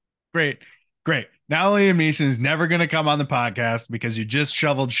movies. Great. Now Liam Neeson's never going to come on the podcast because you just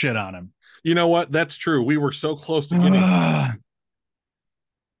shoveled shit on him. You know what? That's true. We were so close to getting.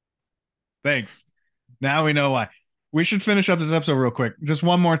 Thanks. Now we know why. We should finish up this episode real quick. Just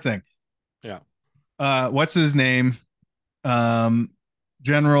one more thing. Yeah. What's his name? General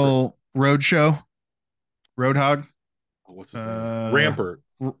Roadshow? Roadhog? What's his name? Rampart.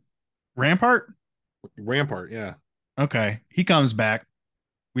 Rampart? Rampart, yeah. Okay. He comes back.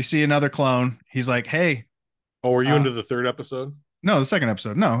 We see another clone. He's like, hey. Oh, are you into the third episode? No, the second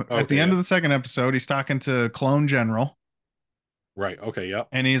episode. No. Okay, at the end of the second episode, he's talking to Clone General. Right. Okay. Yep.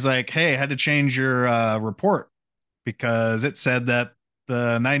 And he's like, hey, I had to change your report because it said that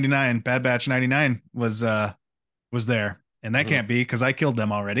the 99 Bad Batch 99 was there. And that can't be because I killed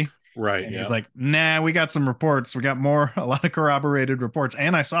them already. Right. And he's like, nah, we got some reports. We got a lot of corroborated reports.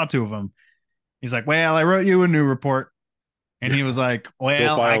 And I saw two of them. He's like, well, I wrote you a new report. And he was like,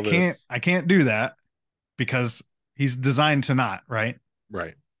 well, I can't do that because he's designed to not, right?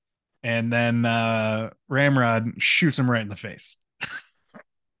 Right. And then Ramrod shoots him right in the face.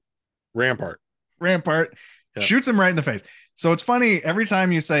 Rampart shoots him right in the face. So it's funny, every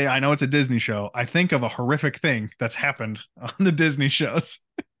time you say, I know it's a Disney show, I think of a horrific thing that's happened on the Disney shows.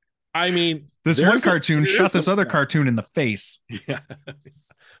 I mean, this one cartoon shot this other cartoon in the face. Yeah,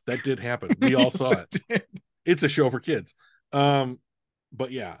 that did happen. We all saw it. It's a show for kids. But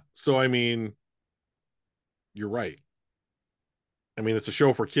yeah, so I mean, you're right. I mean, it's a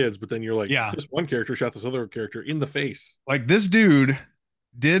show for kids, but then you're like, this one character shot this other character in the face. Like, this dude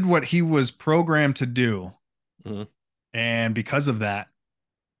did what he was programmed to do. Mm-hmm. And because of that,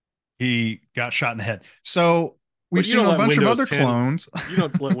 he got shot in the head. So we've But you seen don't a let bunch of Windows other 10 clones. you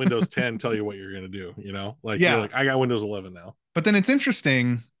don't let Windows 10 tell you what you're going to do, you know? Like you're Yeah, like I got Windows 11 now. but then it's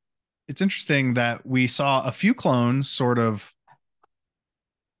interesting that we saw a few clones sort of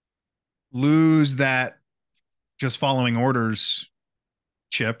lose that just following orders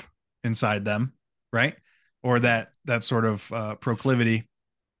chip inside them, right? Or Right. that sort of proclivity,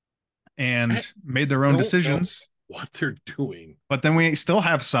 I and made their own don't know decisions. what they're doing. But then we still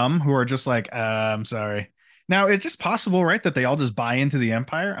have some who are just like, I'm sorry. Now it's just possible, right, that they all just buy into the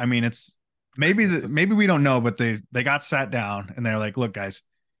empire. I mean, it's I guess that's maybe we don't know, but they got sat down and they're like, look, guys,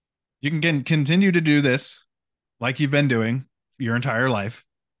 you can continue to do this like you've been doing your entire life.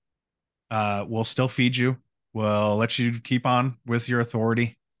 We'll still feed you. We'll let you keep on with your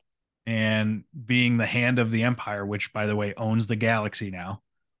authority and being the hand of the empire, which, by the way, owns the galaxy now.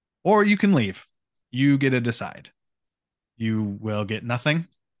 Or you can leave. You get to decide. You will get nothing,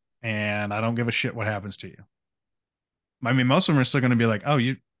 and I don't give a shit what happens to you. I mean, most of them are still going to be like, oh,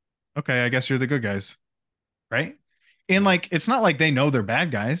 you, okay, I guess you're the good guys, right? And yeah. like, it's not like they know they're bad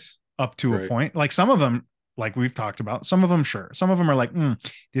guys up to a Right. point. Like, some of them, like we've talked about, some of them, sure. Some of them are like,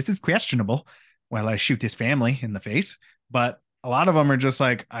 this is questionable. While I shoot this family in the face. But a lot of them are just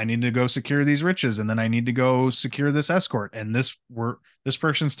like, I need to go secure these riches, and then I need to go secure this escort. And this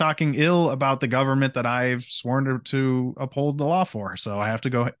person's talking ill about the government that I've sworn to uphold the law for. So I have to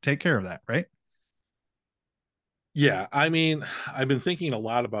go take care of that, right? Yeah, I mean, I've been thinking a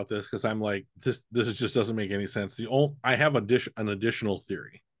lot about this because I'm like, this just doesn't make any sense. The only I have an additional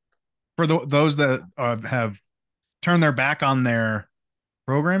theory. For those that have turned their back on their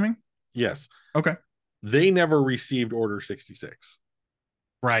programming. Yes, Okay. they never received Order 66.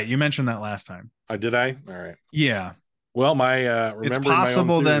 Right. You mentioned that last time. Did I? All right. Yeah. Well, my It's remembering my own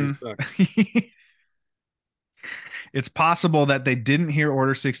possible theory then. sucks. It's possible that they didn't hear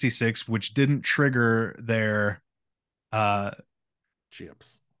Order 66, which didn't trigger their uh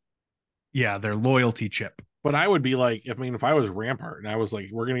Chips. yeah, their loyalty chip. But I would be like, I mean, if I was Rampart and I was like,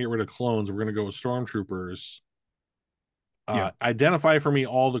 we're gonna get rid of clones, we're gonna go with stormtroopers. Yeah. Identify for me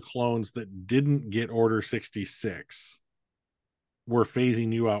all the clones that didn't get Order 66. We're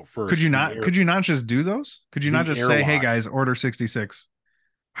phasing you out first. Could you not just do those? Could you not The just say, "Hey airlock. guys, Order 66."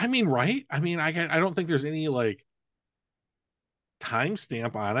 I mean, right? I mean, I don't think there's any like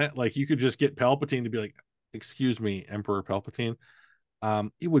timestamp on it. Like you could just get Palpatine to be like, "Excuse me, Emperor Palpatine."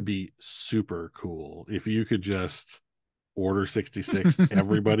 It would be super cool if you could just Order 66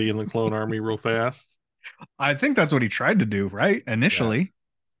 everybody in the clone army real fast. I think that's what he tried to do, right? Yeah. Initially.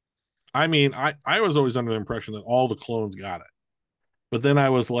 I mean, I was always under the impression that all the clones got it. But then I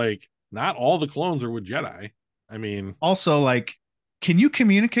was like, not all the clones are with Jedi. I mean, Also, like, can you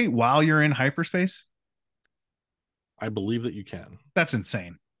communicate while you're in hyperspace? I believe that you can. That's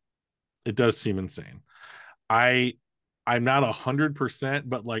insane. It does seem insane. I I'm not 100%,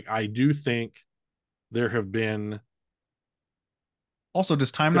 but like I do think there have been Also,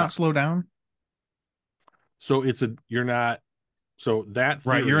 does time not yeah. slow down? So it's a you're not so that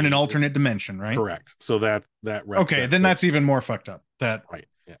Right, you're in an theory alternate dimension, right? correct. So that wrecks Okay, that then theory. that's even more fucked up. That Right.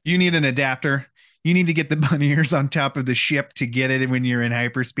 Yeah. you need an adapter. You need to get the bunny ears on top of the ship to get it when you're in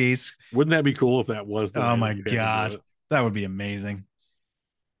hyperspace. Wouldn't that be cool if that was the Oh way that my you had to do god, it? that would be amazing.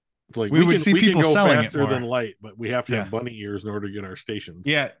 It's like We would see we can people go selling it faster more. than light, but we have to Yeah. have bunny ears in order to get our stations.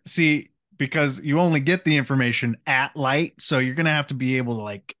 Yeah. See, because you only get the information at light. So you're going to have to be able to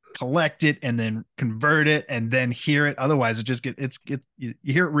like collect it and then convert it and then hear it. Otherwise, it just you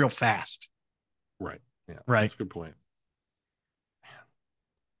hear it real fast. Right. Yeah. Right. That's a good point.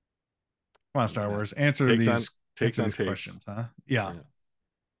 Come on, Star Yeah. Wars. Answer Takes on these, takes answer on these takes. questions, huh? Yeah. Yeah.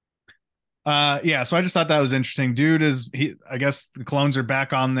 Yeah, so I just thought that was interesting. Dude is he I guess the clones are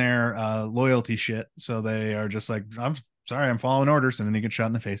back on their loyalty shit. So they are just like, I'm sorry, I'm following orders, and then he gets shot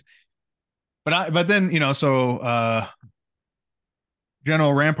in the face. But then, so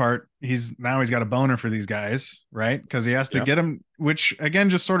General Rampart, he's got a boner for these guys, right? Because he has to Yeah. get them, which again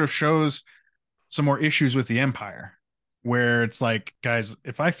just sort of shows some more issues with the Empire, where it's like, guys,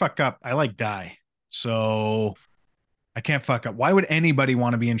 if I fuck up, I like die. So I can't fuck up. Why would anybody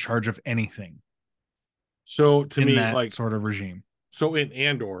want to be in charge of anything So to in me, that like sort of regime? so in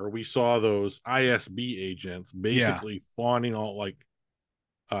Andor, we saw those ISB agents Yeah. basically fawning all like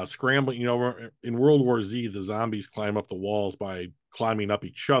scrambling. In World War Z, the zombies climb up the walls by climbing up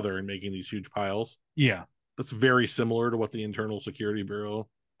each other and making these huge piles. Yeah. That's very similar to what the Internal Security Bureau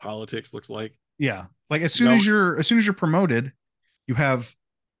politics looks like. Yeah. Like No, as soon as you're promoted, you have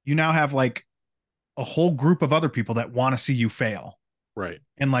you now have like a whole group of other people that want to see you fail right,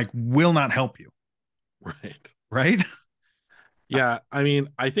 and like will not help you, right. right? Yeah, I mean,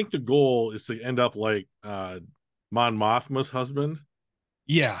 I think the goal is to end up like Mon Mothma's husband.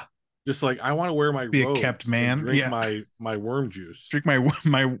 Yeah. Just like, I want to wear my Be a kept robes and man. drink Yeah. my worm juice Drink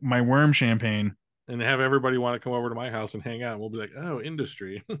my worm champagne. and have everybody want to come over to my house and hang out. And we'll be like, oh,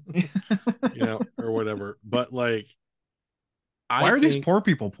 industry, or whatever. But like, Why I are these think, poor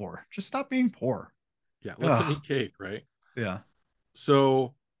people poor? Just stop being poor. yeah, let them Ugh. eat cake, right? Yeah.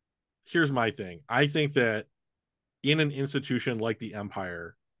 So here's my thing. I think that in an institution like the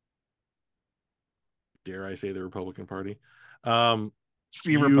Empire, dare I say the Republican Party, um,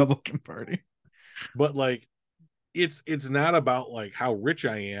 See you, Republican Party. but like, it's not about like how rich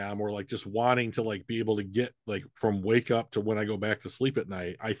I am or like just wanting to like be able to get like from wake up to when I go back to sleep at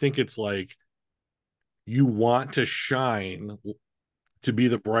night. I think it's like you want to shine to be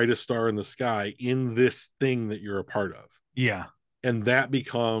the brightest star in the sky in this thing that you're a part of. Yeah. And that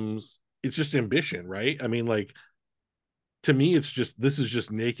becomes, it's just ambition, right? I mean, like, to me, it's just, this is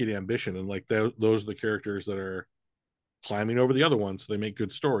just naked ambition. And like, those are the characters that are climbing over the other ones. So they make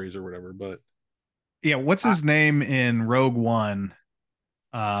good stories or whatever. But Yeah. What's I, his name in Rogue One?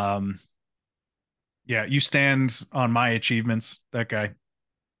 Um, yeah, you stand on my achievements. That guy.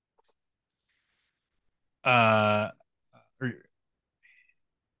 Uh,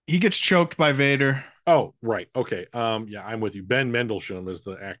 he gets choked by Vader. oh, right. Okay. Yeah, I'm with you. Ben Mendelsohn is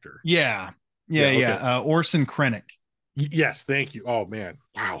the actor. Yeah. Yeah. Yeah. Yeah. Okay. Orson Krennic. Yes. Thank you. Oh, man.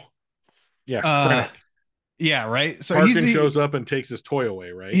 Wow. Yeah. Uh, Krennic. yeah. Right. So Tarkin shows up and takes his toy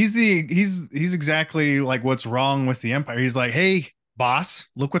away, right? he's exactly like what's wrong with the Empire. He's like, hey, boss,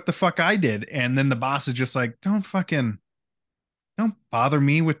 look what the fuck I did. And then the boss is just like, don't bother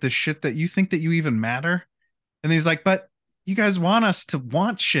me with the shit that you think that you even matter. And he's like, but you guys want us to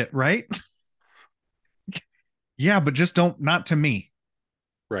want shit, right? Yeah, but just don't, not to me.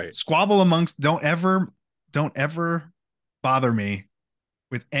 Right. Squabble amongst, don't ever bother me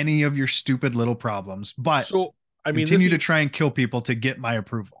with any of your stupid little problems, but So, I mean, continue to try and kill people to get my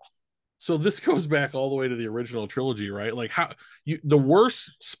approval. so this goes back all the way to the original trilogy, right? Like, how the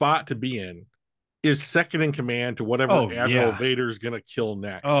worst spot to be in is second in command to whatever Oh, Admiral yeah. Vader's gonna kill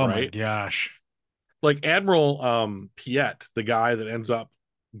next, Oh my right? gosh. Like Admiral Piet, the guy that ends up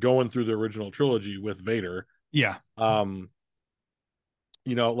going through the original trilogy with Vader. Yeah. Um,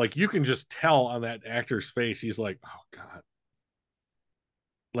 like you can just tell on that actor's face, he's like, oh God.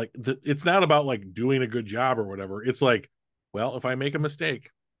 Like it's not about like doing a good job or whatever. It's like, well, if I make a mistake,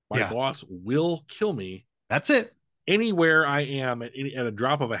 my Yeah. boss will kill me That's it. anywhere I am at a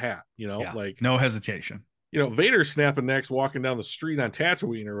drop of a hat. Yeah. Like, No hesitation. Vader's snapping necks walking down the street on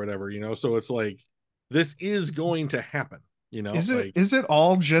Tatooine or whatever. So it's like this is going to happen. Like, Is it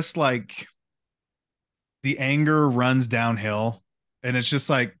all just like the anger runs downhill and it's just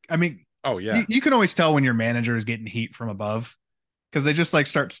like, I mean, oh yeah, you can always tell when your manager is getting heat from above because they just like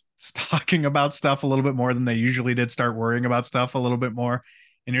start talking about stuff a little bit more than they usually did, start worrying about stuff a little bit more.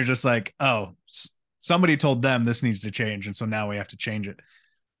 And you're just like, oh, somebody told them this needs to change. And so now we have to change it.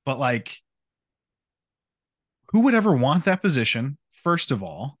 But like, who would ever want that position, first of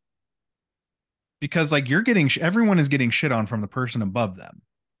all? Because like everyone is getting shit on from the person above them.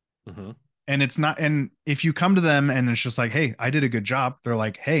 mm-hmm. And it's not, and if you come to them and it's just like, hey, I did a good job, they're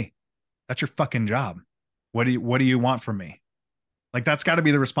like, hey, that's your fucking job. What do you want from me? Like that's got to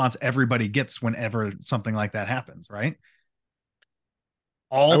be the response everybody gets whenever something like that happens, right?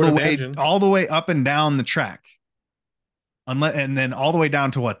 I All would the way, imagine. all the way up and down the track. Unless, and then all the way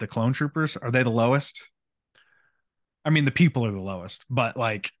down to what? The clone troopers? Are they the lowest? I mean, the people are the lowest, but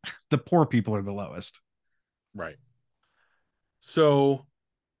like the poor people are the lowest. Right. So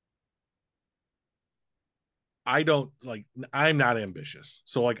I don't like. I'm not ambitious.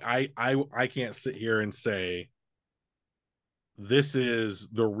 So like, I can't sit here and say this is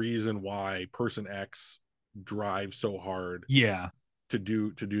the reason why person X drives so hard Yeah. to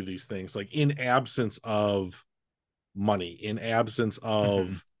do these things. Like in absence of money, in absence Mm-hmm.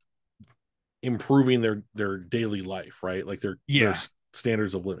 of improving their daily life, right? Like their Yeah.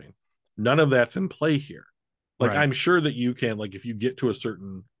 standards of living. None of that's in play here. Like Right. I'm sure that you can, like, if you get to a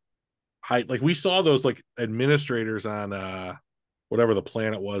certain height, like we saw those like administrators on whatever the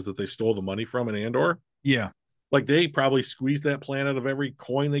planet was that they stole the money from in Andor. Yeah. Like they probably squeezed that planet of every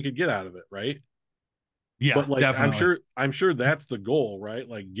coin they could get out of it, right? Yeah. But like Definitely. I'm sure that's the goal, right?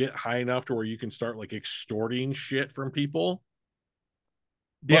 Like get high enough to where you can start like extorting shit from people.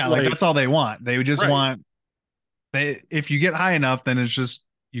 But Yeah. Like like, that's all they want. They just right. want, if you get high enough, then it's just,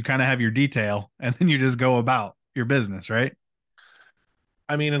 you kind of have your detail and then you just go about your business, right?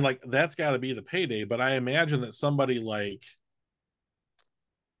 I mean, and like that's got to be the payday. But I imagine that somebody like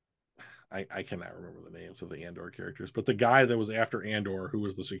I cannot remember the names of the Andor characters, but the guy that was after Andor, who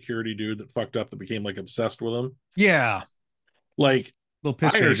was the security dude that fucked up, that became like obsessed with him. Yeah, Like, little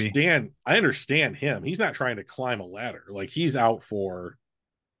piss baby. I understand him. He's not trying to climb a ladder. Like, he's out for,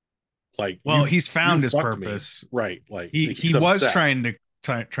 like, Well, you he's you found his fucked me. purpose. Right. Like, He he's was obsessed.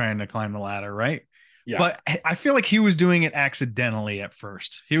 trying to climb the ladder, right? Yeah. But I feel like he was doing it accidentally at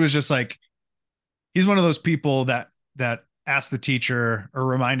first. He was just like, he's one of those people that asked the teacher or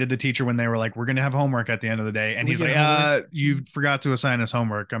reminded the teacher when they were like, we're going to have homework at the end of the day, Can and we he's get like, homework? you forgot to assign us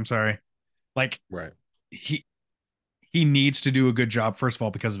homework, I'm sorry. Like, Right. he he needs to do a good job, first of all,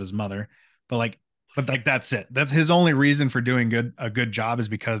 because of his mother, but like that's it. That's his only reason for doing a good job, is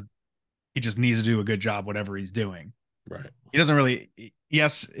because he just needs to do a good job whatever he's doing. Right. He doesn't really,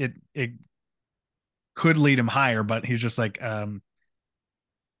 yes, it could lead him higher, but he's just like,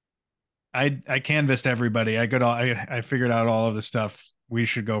 I canvassed everybody. I figured out all of the stuff. We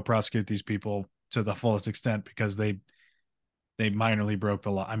should go prosecute these people to the fullest extent because they minorly broke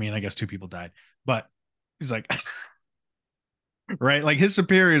the law. I mean, I guess two people died, but he's like, right, like his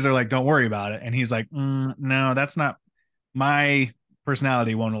superiors are like, don't worry about it, and he's like, no, that's not my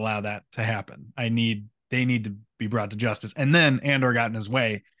personality. Won't allow that to happen. They need to be brought to justice. And then Andor got in his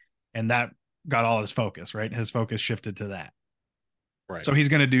way, and that got all his focus. Right, his focus shifted to that. Right. So he's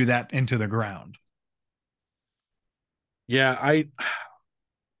going to do that into the ground. Yeah,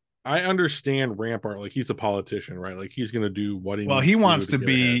 I understand Rampart. Like, he's a politician, right? Like, he's gonna do what he Well, needs to do to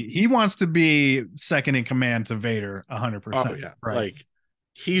get ahead. he wants to be second in command to Vader Oh 100%. yeah. Right. Like,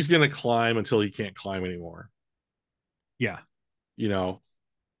 he's gonna climb until he can't climb anymore. Yeah. You know,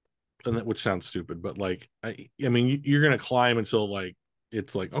 and that, which sounds stupid, but like, I mean, you're gonna climb until, like,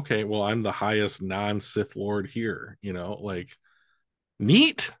 it's like, okay, well, I'm the highest non-Sith Lord here. Like,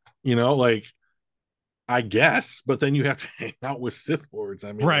 neat. Like, I guess, but then you have to hang out with Sith Lords.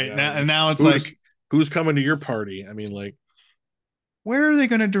 I mean, like, Right. I don't Now know and now it's who's like, who's coming to your party. I mean, like, where are they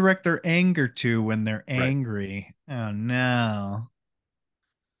going to direct their anger to when they're right. angry? Oh no.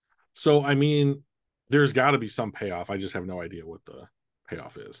 So, I mean, there's got to be some payoff. I just have no idea what the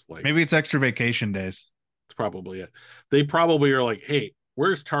payoff is. Like, Maybe it's extra vacation days. it's probably it. They probably are like, hey,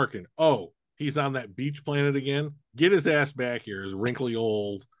 where's Tarkin? Oh, he's on that beach planet again. Get his ass back here, his wrinkly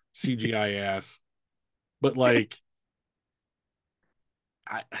old CGI ass. But like,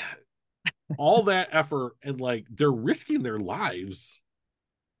 I, all that effort, and like, they're risking their lives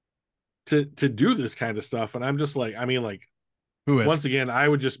to do this kind of stuff. And I'm just like, I mean, like, Who is? once again, I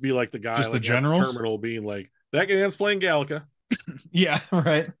would just be like the guy Just the like at the generals? terminal being like, that man's playing Gallica, Yeah,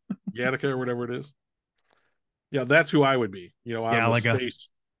 right. Gattaca, or whatever it is. Yeah, that's who I would be. On the Galaga.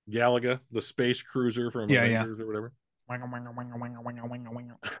 space Galaga, the space cruiser from Yeah, yeah. Avengers or whatever.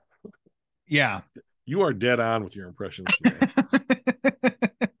 Yeah. You are dead on with your impressions today.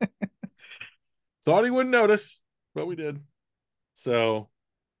 Thought he wouldn't notice, but we did. So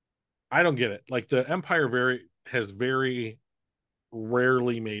I don't get it. Like, the Empire has very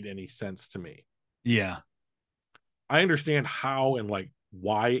rarely made any sense to me. Yeah. I understand how and like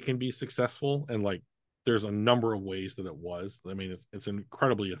why it can be successful, and like, there's a number of ways that it was. I mean, it's an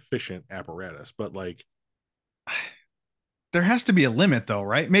incredibly efficient apparatus, but like, There has to be a limit though,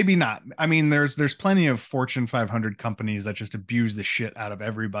 right? Maybe not. I mean, there's plenty of Fortune 500 companies that just abuse the shit out of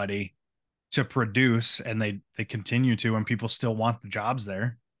everybody to produce, and they continue to, and people still want the jobs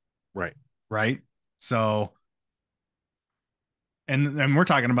there, right. right? So, and we're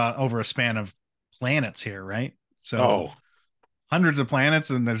talking about over a span of planets here, right? So Oh, hundreds of planets,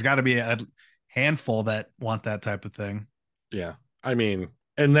 and there's got to be a handful that want that type of thing. yeah. I mean,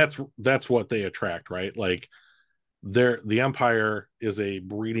 and that's what they attract, right? Like, the Empire is a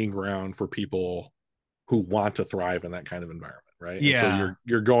breeding ground for people who want to thrive in that kind of environment, right? And so Yeah.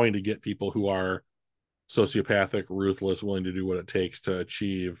 you're going to get people who are sociopathic, ruthless, willing to do what it takes to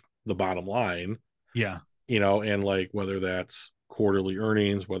achieve the bottom line. Yeah. And like, whether that's quarterly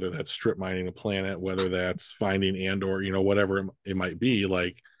earnings, whether that's strip mining a planet, whether that's finding Andor, whatever it might be,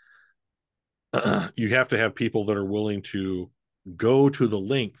 like, you have to have people that are willing to go to the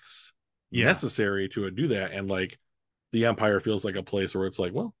lengths Yeah. necessary to do that. And like, the Empire feels like a place where it's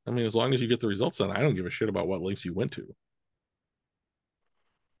like, well, I mean, as long as you get the results done, I don't give a shit about what lengths you went to.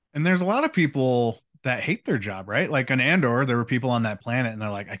 And there's a lot of people that hate their job, right? Like on Andor, there were people on that planet and they're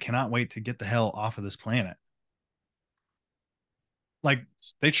like, I cannot wait to get the hell off of this planet. Like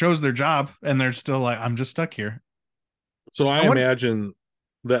they chose their job and they're still like, I'm just stuck here. So I I want, imagine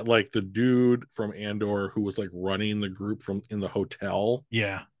that, like, the dude from Andor who was like running the group from in the hotel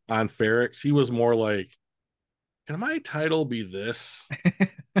yeah. on Ferrix, he was more like, can my title be this?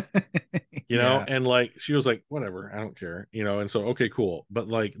 Yeah. and like she was like, whatever, I don't care, and so okay, cool. But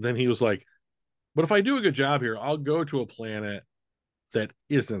like then he was like, but if I do a good job here, I'll go to a planet that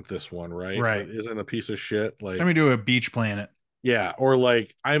isn't this one, right? That Right. isn't a piece of shit. Let me Like, do a beach planet. yeah, or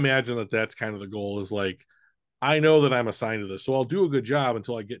like I imagine that that's kind of the goal is like, I know that I'm assigned to this, so I'll do a good job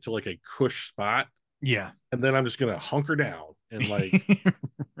until I get to like a cush spot, Yeah. and then I'm just gonna hunker down and like,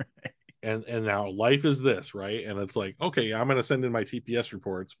 and now life is this, right? And it's like, okay, I'm gonna send in my TPS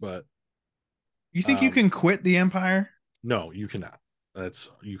reports, but You think you um, can quit the Empire? no, you cannot.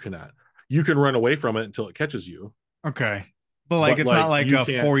 You cannot. You can run away from it until it catches you, Okay. But like but it's not like like you a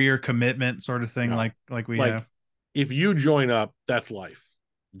can't. 4 year commitment sort of thing No, like we like have. if you join up, that's life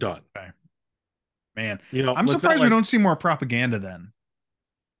done. Okay. Man, I'm It's not surprised we like, don't see more propaganda then.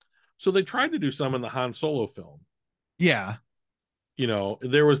 so they tried to do some in the Han Solo film. Yeah.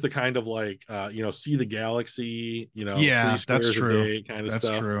 There was the kind of like see the galaxy, three Yeah, that's squares a true. day kind of That's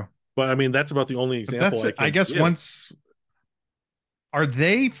stuff. true. But I mean, that's about the only But example that's I it. I can guess give. once are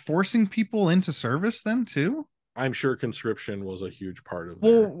they forcing people into service then too? I'm sure conscription was a huge part of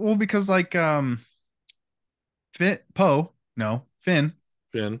there. Well, because like Finn,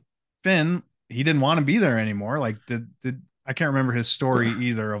 Finn. Finn, he didn't want to be there anymore. Like did I can't remember his story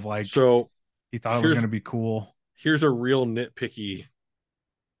either of like So he thought it was going here's to be cool. here's a real nitpicky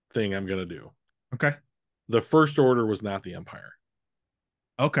thing I'm gonna do. Okay. The First Order was not the Empire.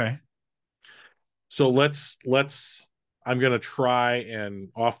 Okay. So let's I'm gonna try and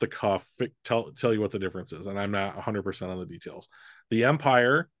off the cuff tell you what the difference is, and I'm not 100% on the details. The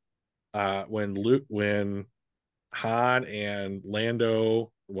Empire, when Han and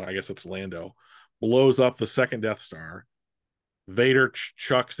Lando, well, I guess it's Lando, blows up the second Death Star. Vader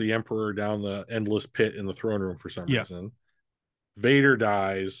chucks the Emperor down the endless pit in the throne room for some Yeah. reason. Vader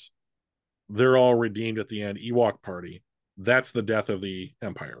dies. They're all redeemed at the end. Ewok party. That's the death of the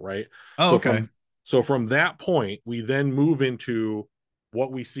Empire, right? Oh, So okay. from that point, we then move into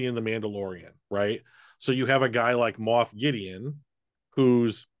what we see in the Mandalorian, right? So you have a guy like Moff Gideon,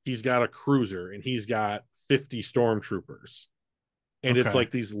 he's got a cruiser and he's got 50 stormtroopers. And it's Okay.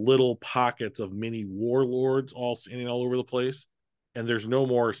 like these little pockets of mini warlords all standing all over the place. And there's no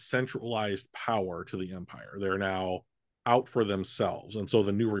more centralized power to the Empire. They're now out for themselves. And so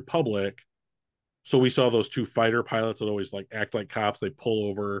the New Republic, so we saw those two fighter pilots that always like act like cops. They pull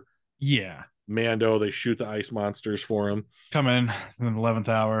over Yeah. Mando, they shoot the ice monsters for him. Coming in the 11th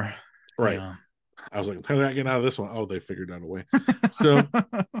hour. Right. Yeah. I was like, how did I get out of this one? Oh, they figured out a way. So,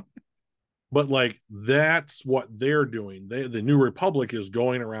 but like that's what they're doing. The New Republic is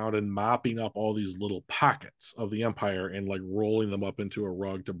going around and mopping up all these little pockets of the Empire and like rolling them up into a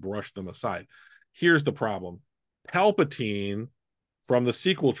rug to brush them aside. Here's the problem. Palpatine from the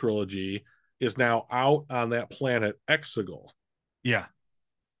sequel trilogy is now out on that planet Exegol. Yeah.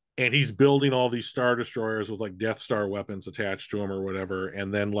 And he's building all these star destroyers with like Death Star weapons attached to him or whatever,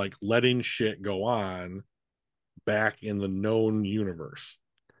 and then like letting shit go on back in the known universe.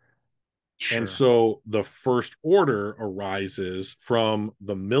 Sure. And so the First Order arises from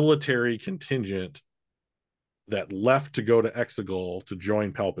the military contingent that left to go to Exegol to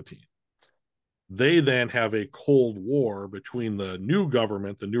join Palpatine. They then have a Cold War between the new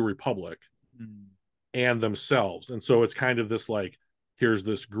government, the New Republic, and themselves. And so it's kind of this like, here's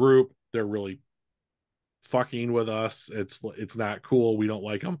this group, they're really fucking with us. It's not cool. We don't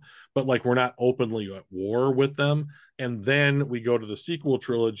like them, but like we're not openly at war with them. And then we go to the sequel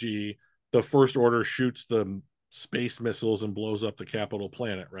trilogy. The First Order shoots the space missiles and blows up the capital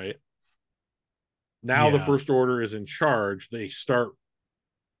planet, right? Now the Yeah. First Order is in charge. They start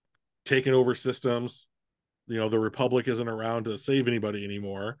taking over systems. The Republic isn't around to save anybody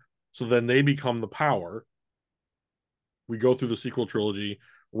anymore. So then they become the power. We go through the sequel trilogy.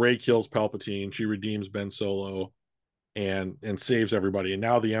 Rey kills Palpatine. She redeems Ben Solo and saves everybody. And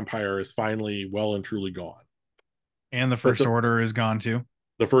now the Empire is finally well and truly gone. And the But First Order is gone too.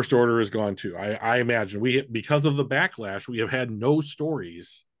 the First Order is gone too. I imagine because of the backlash, we have had no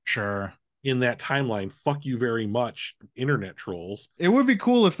stories Sure. in that timeline. Fuck you very much, internet trolls. It would be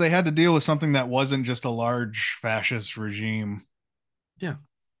cool if they had to deal with something that wasn't just a large fascist regime. Yeah.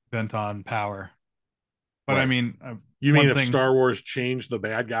 Bent on power. But right. I mean, you mean if Star Wars changed the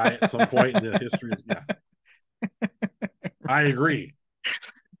bad guy at some point in the history? Yeah. I agree.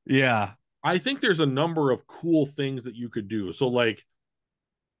 Yeah. I think there's a number of cool things that you could do. So like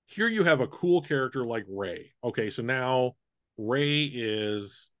here you have a cool character like Rey. Okay, so now Rey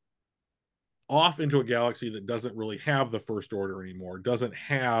is off into a galaxy that doesn't really have the First Order anymore, doesn't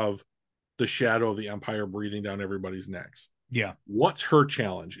have the shadow of the Empire breathing down everybody's necks. Yeah. What's her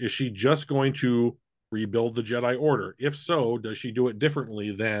challenge? Is she just going to rebuild the Jedi Order? If so, does she do it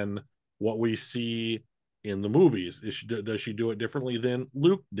differently than what we see in the movies. Does she do it differently than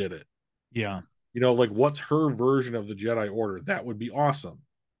Luke did it? Yeah. Like what's her version of the Jedi Order? That would be awesome.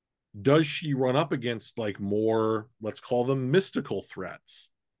 Does she run up against like more, let's call them mystical threats?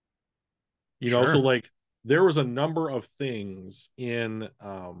 So Sure. like there was a number of things in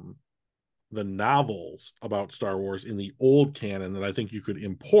the novels about Star Wars in the old canon that I think you could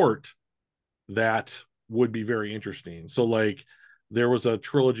import that would be very interesting. So like there was a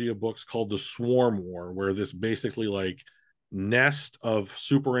trilogy of books called the Swarm War, where this basically like nest of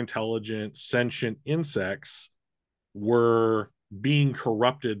super intelligent sentient insects were being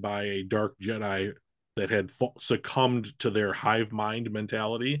corrupted by a dark Jedi that had succumbed to their hive mind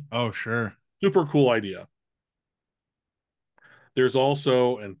mentality. Oh, sure. Super cool idea. There's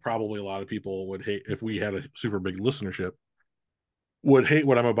also, and probably a lot of people would hate if we had a super big listenership, would hate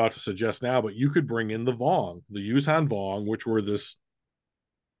what I'm about to suggest now, but you could bring in the Vong, the Yuuzhan Vong, which were this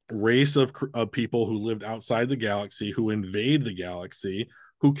race of people who lived outside the galaxy, who invade the galaxy,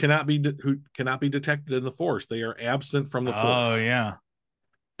 who cannot be detected in the Force. They are absent from the Oh, Force, yeah.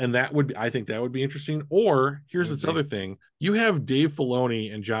 and I think that would be interesting. Or It here's would this be. other thing: you have Dave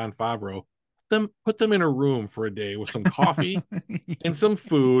Filoni and Jon Favreau. Put them in a room for a day with some coffee and some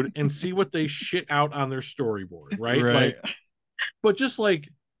food and see what they shit out on their storyboard, right? Right. Like, but just like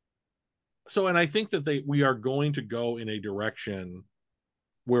so, and I think that we are going to go in a direction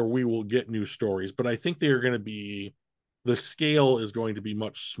where we will get new stories, but I think they are going to be the scale is going to be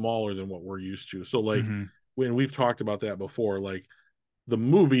much smaller than what we're used to. So like Hmm. when we've talked about that before, like the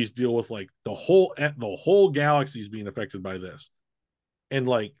movies deal with like the whole galaxy is being affected by this. And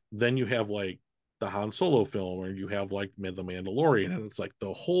like then you have like the Han Solo film, or you have like the Mandalorian, and it's like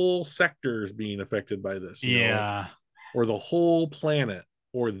the whole sector is being affected by this, like Yeah. or the whole planet,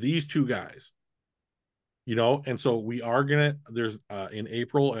 or these two guys. And so we are gonna there's in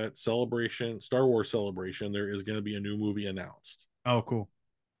April at Celebration, Star Wars Celebration, there is gonna be a new movie announced. Oh, cool.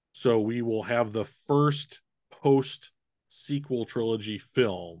 So we will have the first post sequel trilogy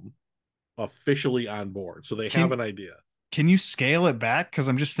film officially on board. So they have Can an idea. can you scale it back? Because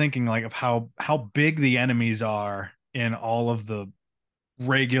I'm just thinking like of how big the enemies are in all of the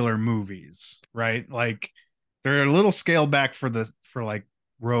regular movies, right? Like they're a little scaled back for like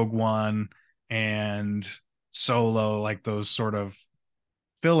Rogue One and Solo, like those sort of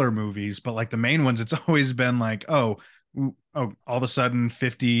filler movies, but like the main ones, it's always been like, oh, all of a sudden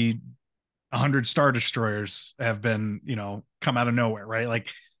 50, 100 Star Destroyers have been, come out of nowhere, right? Like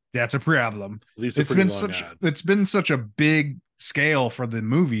that's a problem. These are pretty long odds. It's been such a big scale for the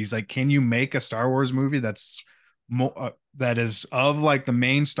movies. Like, can you make a Star Wars movie that is of like the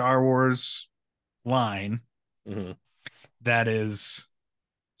main Star Wars line Mm-hmm. that is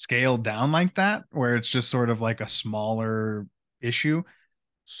scaled down like that, where it's just sort of like a smaller issue?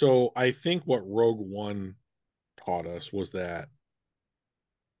 So I think what Rogue One taught us was that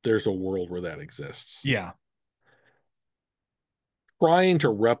there's a world where that exists. Yeah. Trying to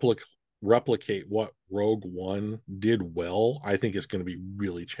replicate what Rogue One did well, I think is going to be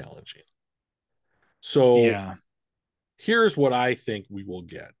really challenging. So Yeah. here's what I think we will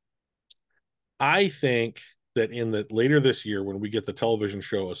get. I think that in the later this year, when we get the television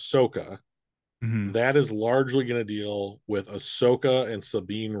show Ahsoka, Hmm. that is largely going to deal with Ahsoka and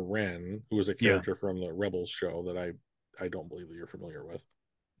Sabine Wren, who is a Yeah. character from the Rebels show that I don't believe that you're familiar with.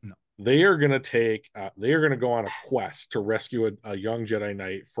 No. They are going to go on a quest to rescue a young Jedi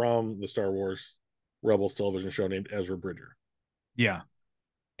Knight from the Star Wars Rebels television show named Ezra Bridger. Yeah.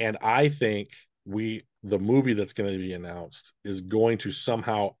 And I think the movie that's going to be announced is going to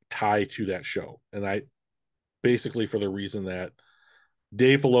somehow tie to that show. And I basically for the reason that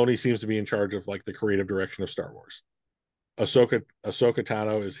Dave Filoni seems to be in charge of like the creative direction of Star Wars. Ahsoka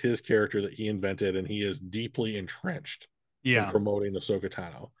Tano is his character that he invented, and he is deeply entrenched in Yeah. promoting Ahsoka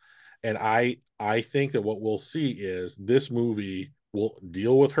Tano. And I think that what we'll see is this movie will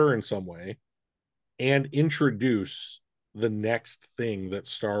deal with her in some way and introduce the next thing that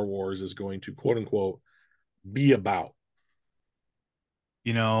Star Wars is going to quote unquote be about.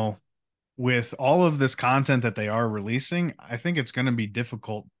 You know, with all of this content that they are releasing, I think it's going to be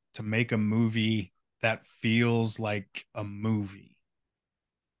difficult to make a movie that feels like a movie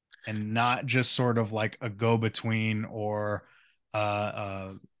and not just sort of like a go between or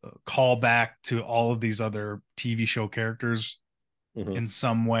a call back to all of these other TV show characters Mm-hmm. in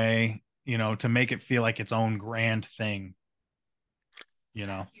some way, to make it feel like its own grand thing, you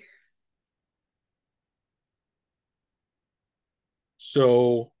know?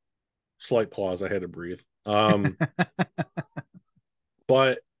 So slight pause. I had to breathe.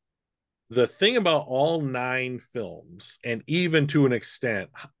 But the thing about all 9 films, and even to an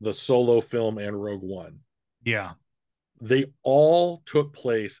extent, the Solo film and Rogue One, Yeah. they all took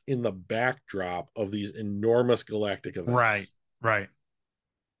place in the backdrop of these enormous galactic events. Right. Right.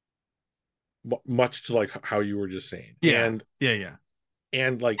 Much to like how you were just saying. Yeah. Yeah.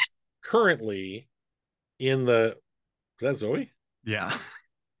 And like currently in the, is that Zoe? Yeah.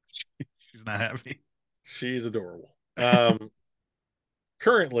 She's not happy. She's adorable.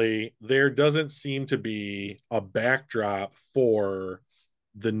 Currently there doesn't seem to be a backdrop for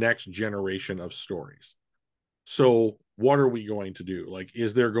the next generation of stories. So what are we going to do? Like,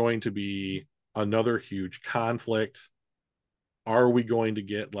 is there going to be another huge conflict? Are we going to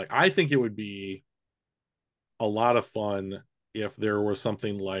get, like, I think it would be a lot of fun if there was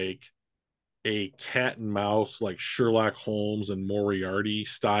something like a cat and mouse, like Sherlock Holmes and Moriarty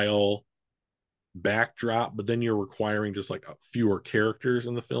style backdrop, but then you're requiring just like fewer characters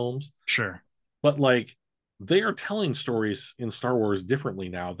in the films. Sure. But like, they are telling stories in Star Wars differently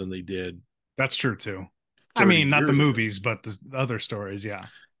now than they did. That's true too. I mean, not the movies, but the other stories. Yeah.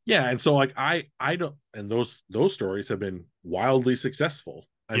 Yeah. And so like, I don't, and those stories have been wildly successful.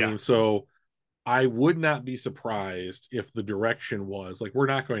 I mean, so I would not be surprised if the direction was like, we're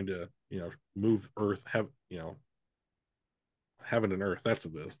not going to, move Earth, heaven and earth. That's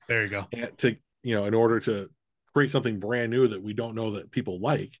what it is. There you go. And to, in order to create something brand new that we don't know that people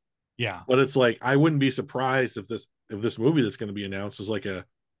like. Yeah. But it's like, I wouldn't be surprised if this movie that's going to be announced is like a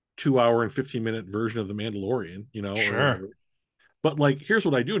 2-hour and 15-minute version of The Mandalorian, Sure. But like, here's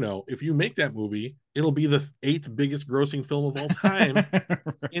what I do know. If you make that movie, it'll be the 8th biggest grossing film of all time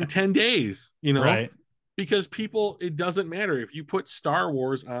in 10 days, Right. Because people, it doesn't matter. If you put Star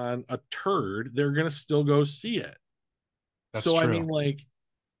Wars on a turd, they're going to still go see it. That's so, true. I mean, like,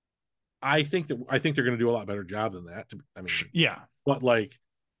 I think they're going to do a lot better job than that. Yeah. But like,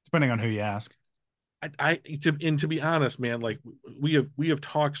 depending on who you ask. To be honest, man, like we have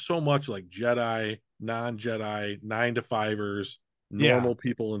talked so much like Jedi, non-Jedi, 9-to-5ers, normal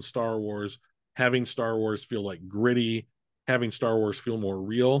people in Star Wars, having Star Wars feel like gritty, having Star Wars feel more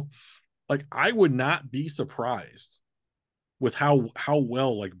real. Like, I would not be surprised with how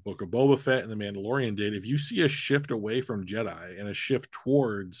well like Book of Boba Fett and The Mandalorian did if you see a shift away from Jedi and a shift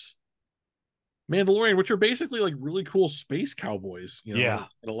towards Mandalorian, which are basically like really cool space cowboys, in a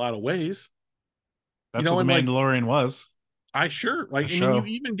lot of ways. That's what The Mandalorian was. I sure like, and then you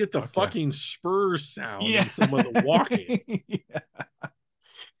even get the fucking spurs sound in some of the walking.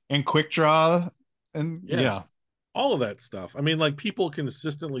 And quick draw and all of that stuff. I mean, like, people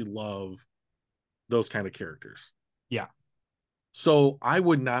consistently love those kind of characters. Yeah. So I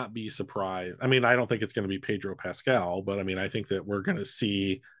would not be surprised. I mean, I don't think it's going to be Pedro Pascal, but I mean, I think that we're going to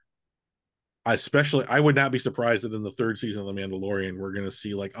see, especially, I would not be surprised that in the 3rd season of The Mandalorian, we're going to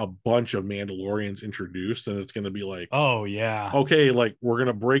see like a bunch of Mandalorians introduced, and it's going to be like, oh yeah, okay, like we're going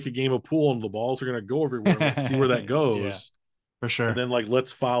to break a game of pool and the balls are going to go everywhere. Let's see where that goes. For sure. And then like,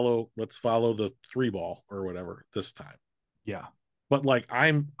 let's follow the 3-ball or whatever this time. Yeah. But like,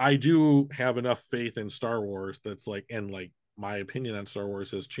 I do have enough faith in Star Wars that's like, and like, my opinion on Star Wars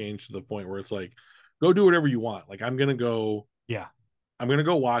has changed to the point where it's like, go do whatever you want. Like, I'm going to go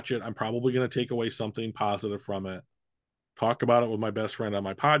watch it. I'm probably going to take away something positive from it. Talk about it with my best friend on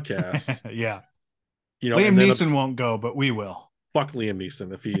my podcast. Yeah. Liam Neeson won't go, but we will. Fuck Liam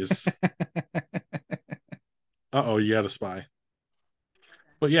Neeson if he's. Uh-oh, you had a spy.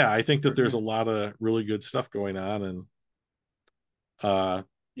 But yeah, I think that there's a lot of really good stuff going on, and I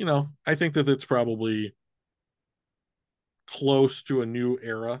think that it's probably close to a new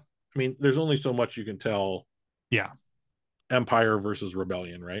era. I mean, there's only so much you can tell. Yeah. Empire versus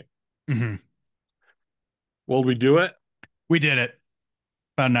Rebellion, right? Mm-hmm. Will we do it? We did it.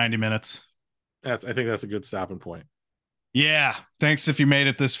 About 90 minutes. I think that's a good stopping point. Yeah. Thanks if you made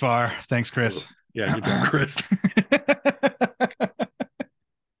it this far. Thanks, Chris. Yeah, good job, Chris.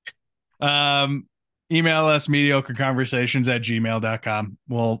 Email us mediocreconversations@gmail.com.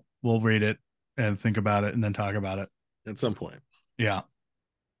 We'll read it and think about it and then talk about it at some point. Yeah.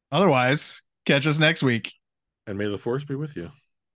 Otherwise, catch us next week. And may the force be with you.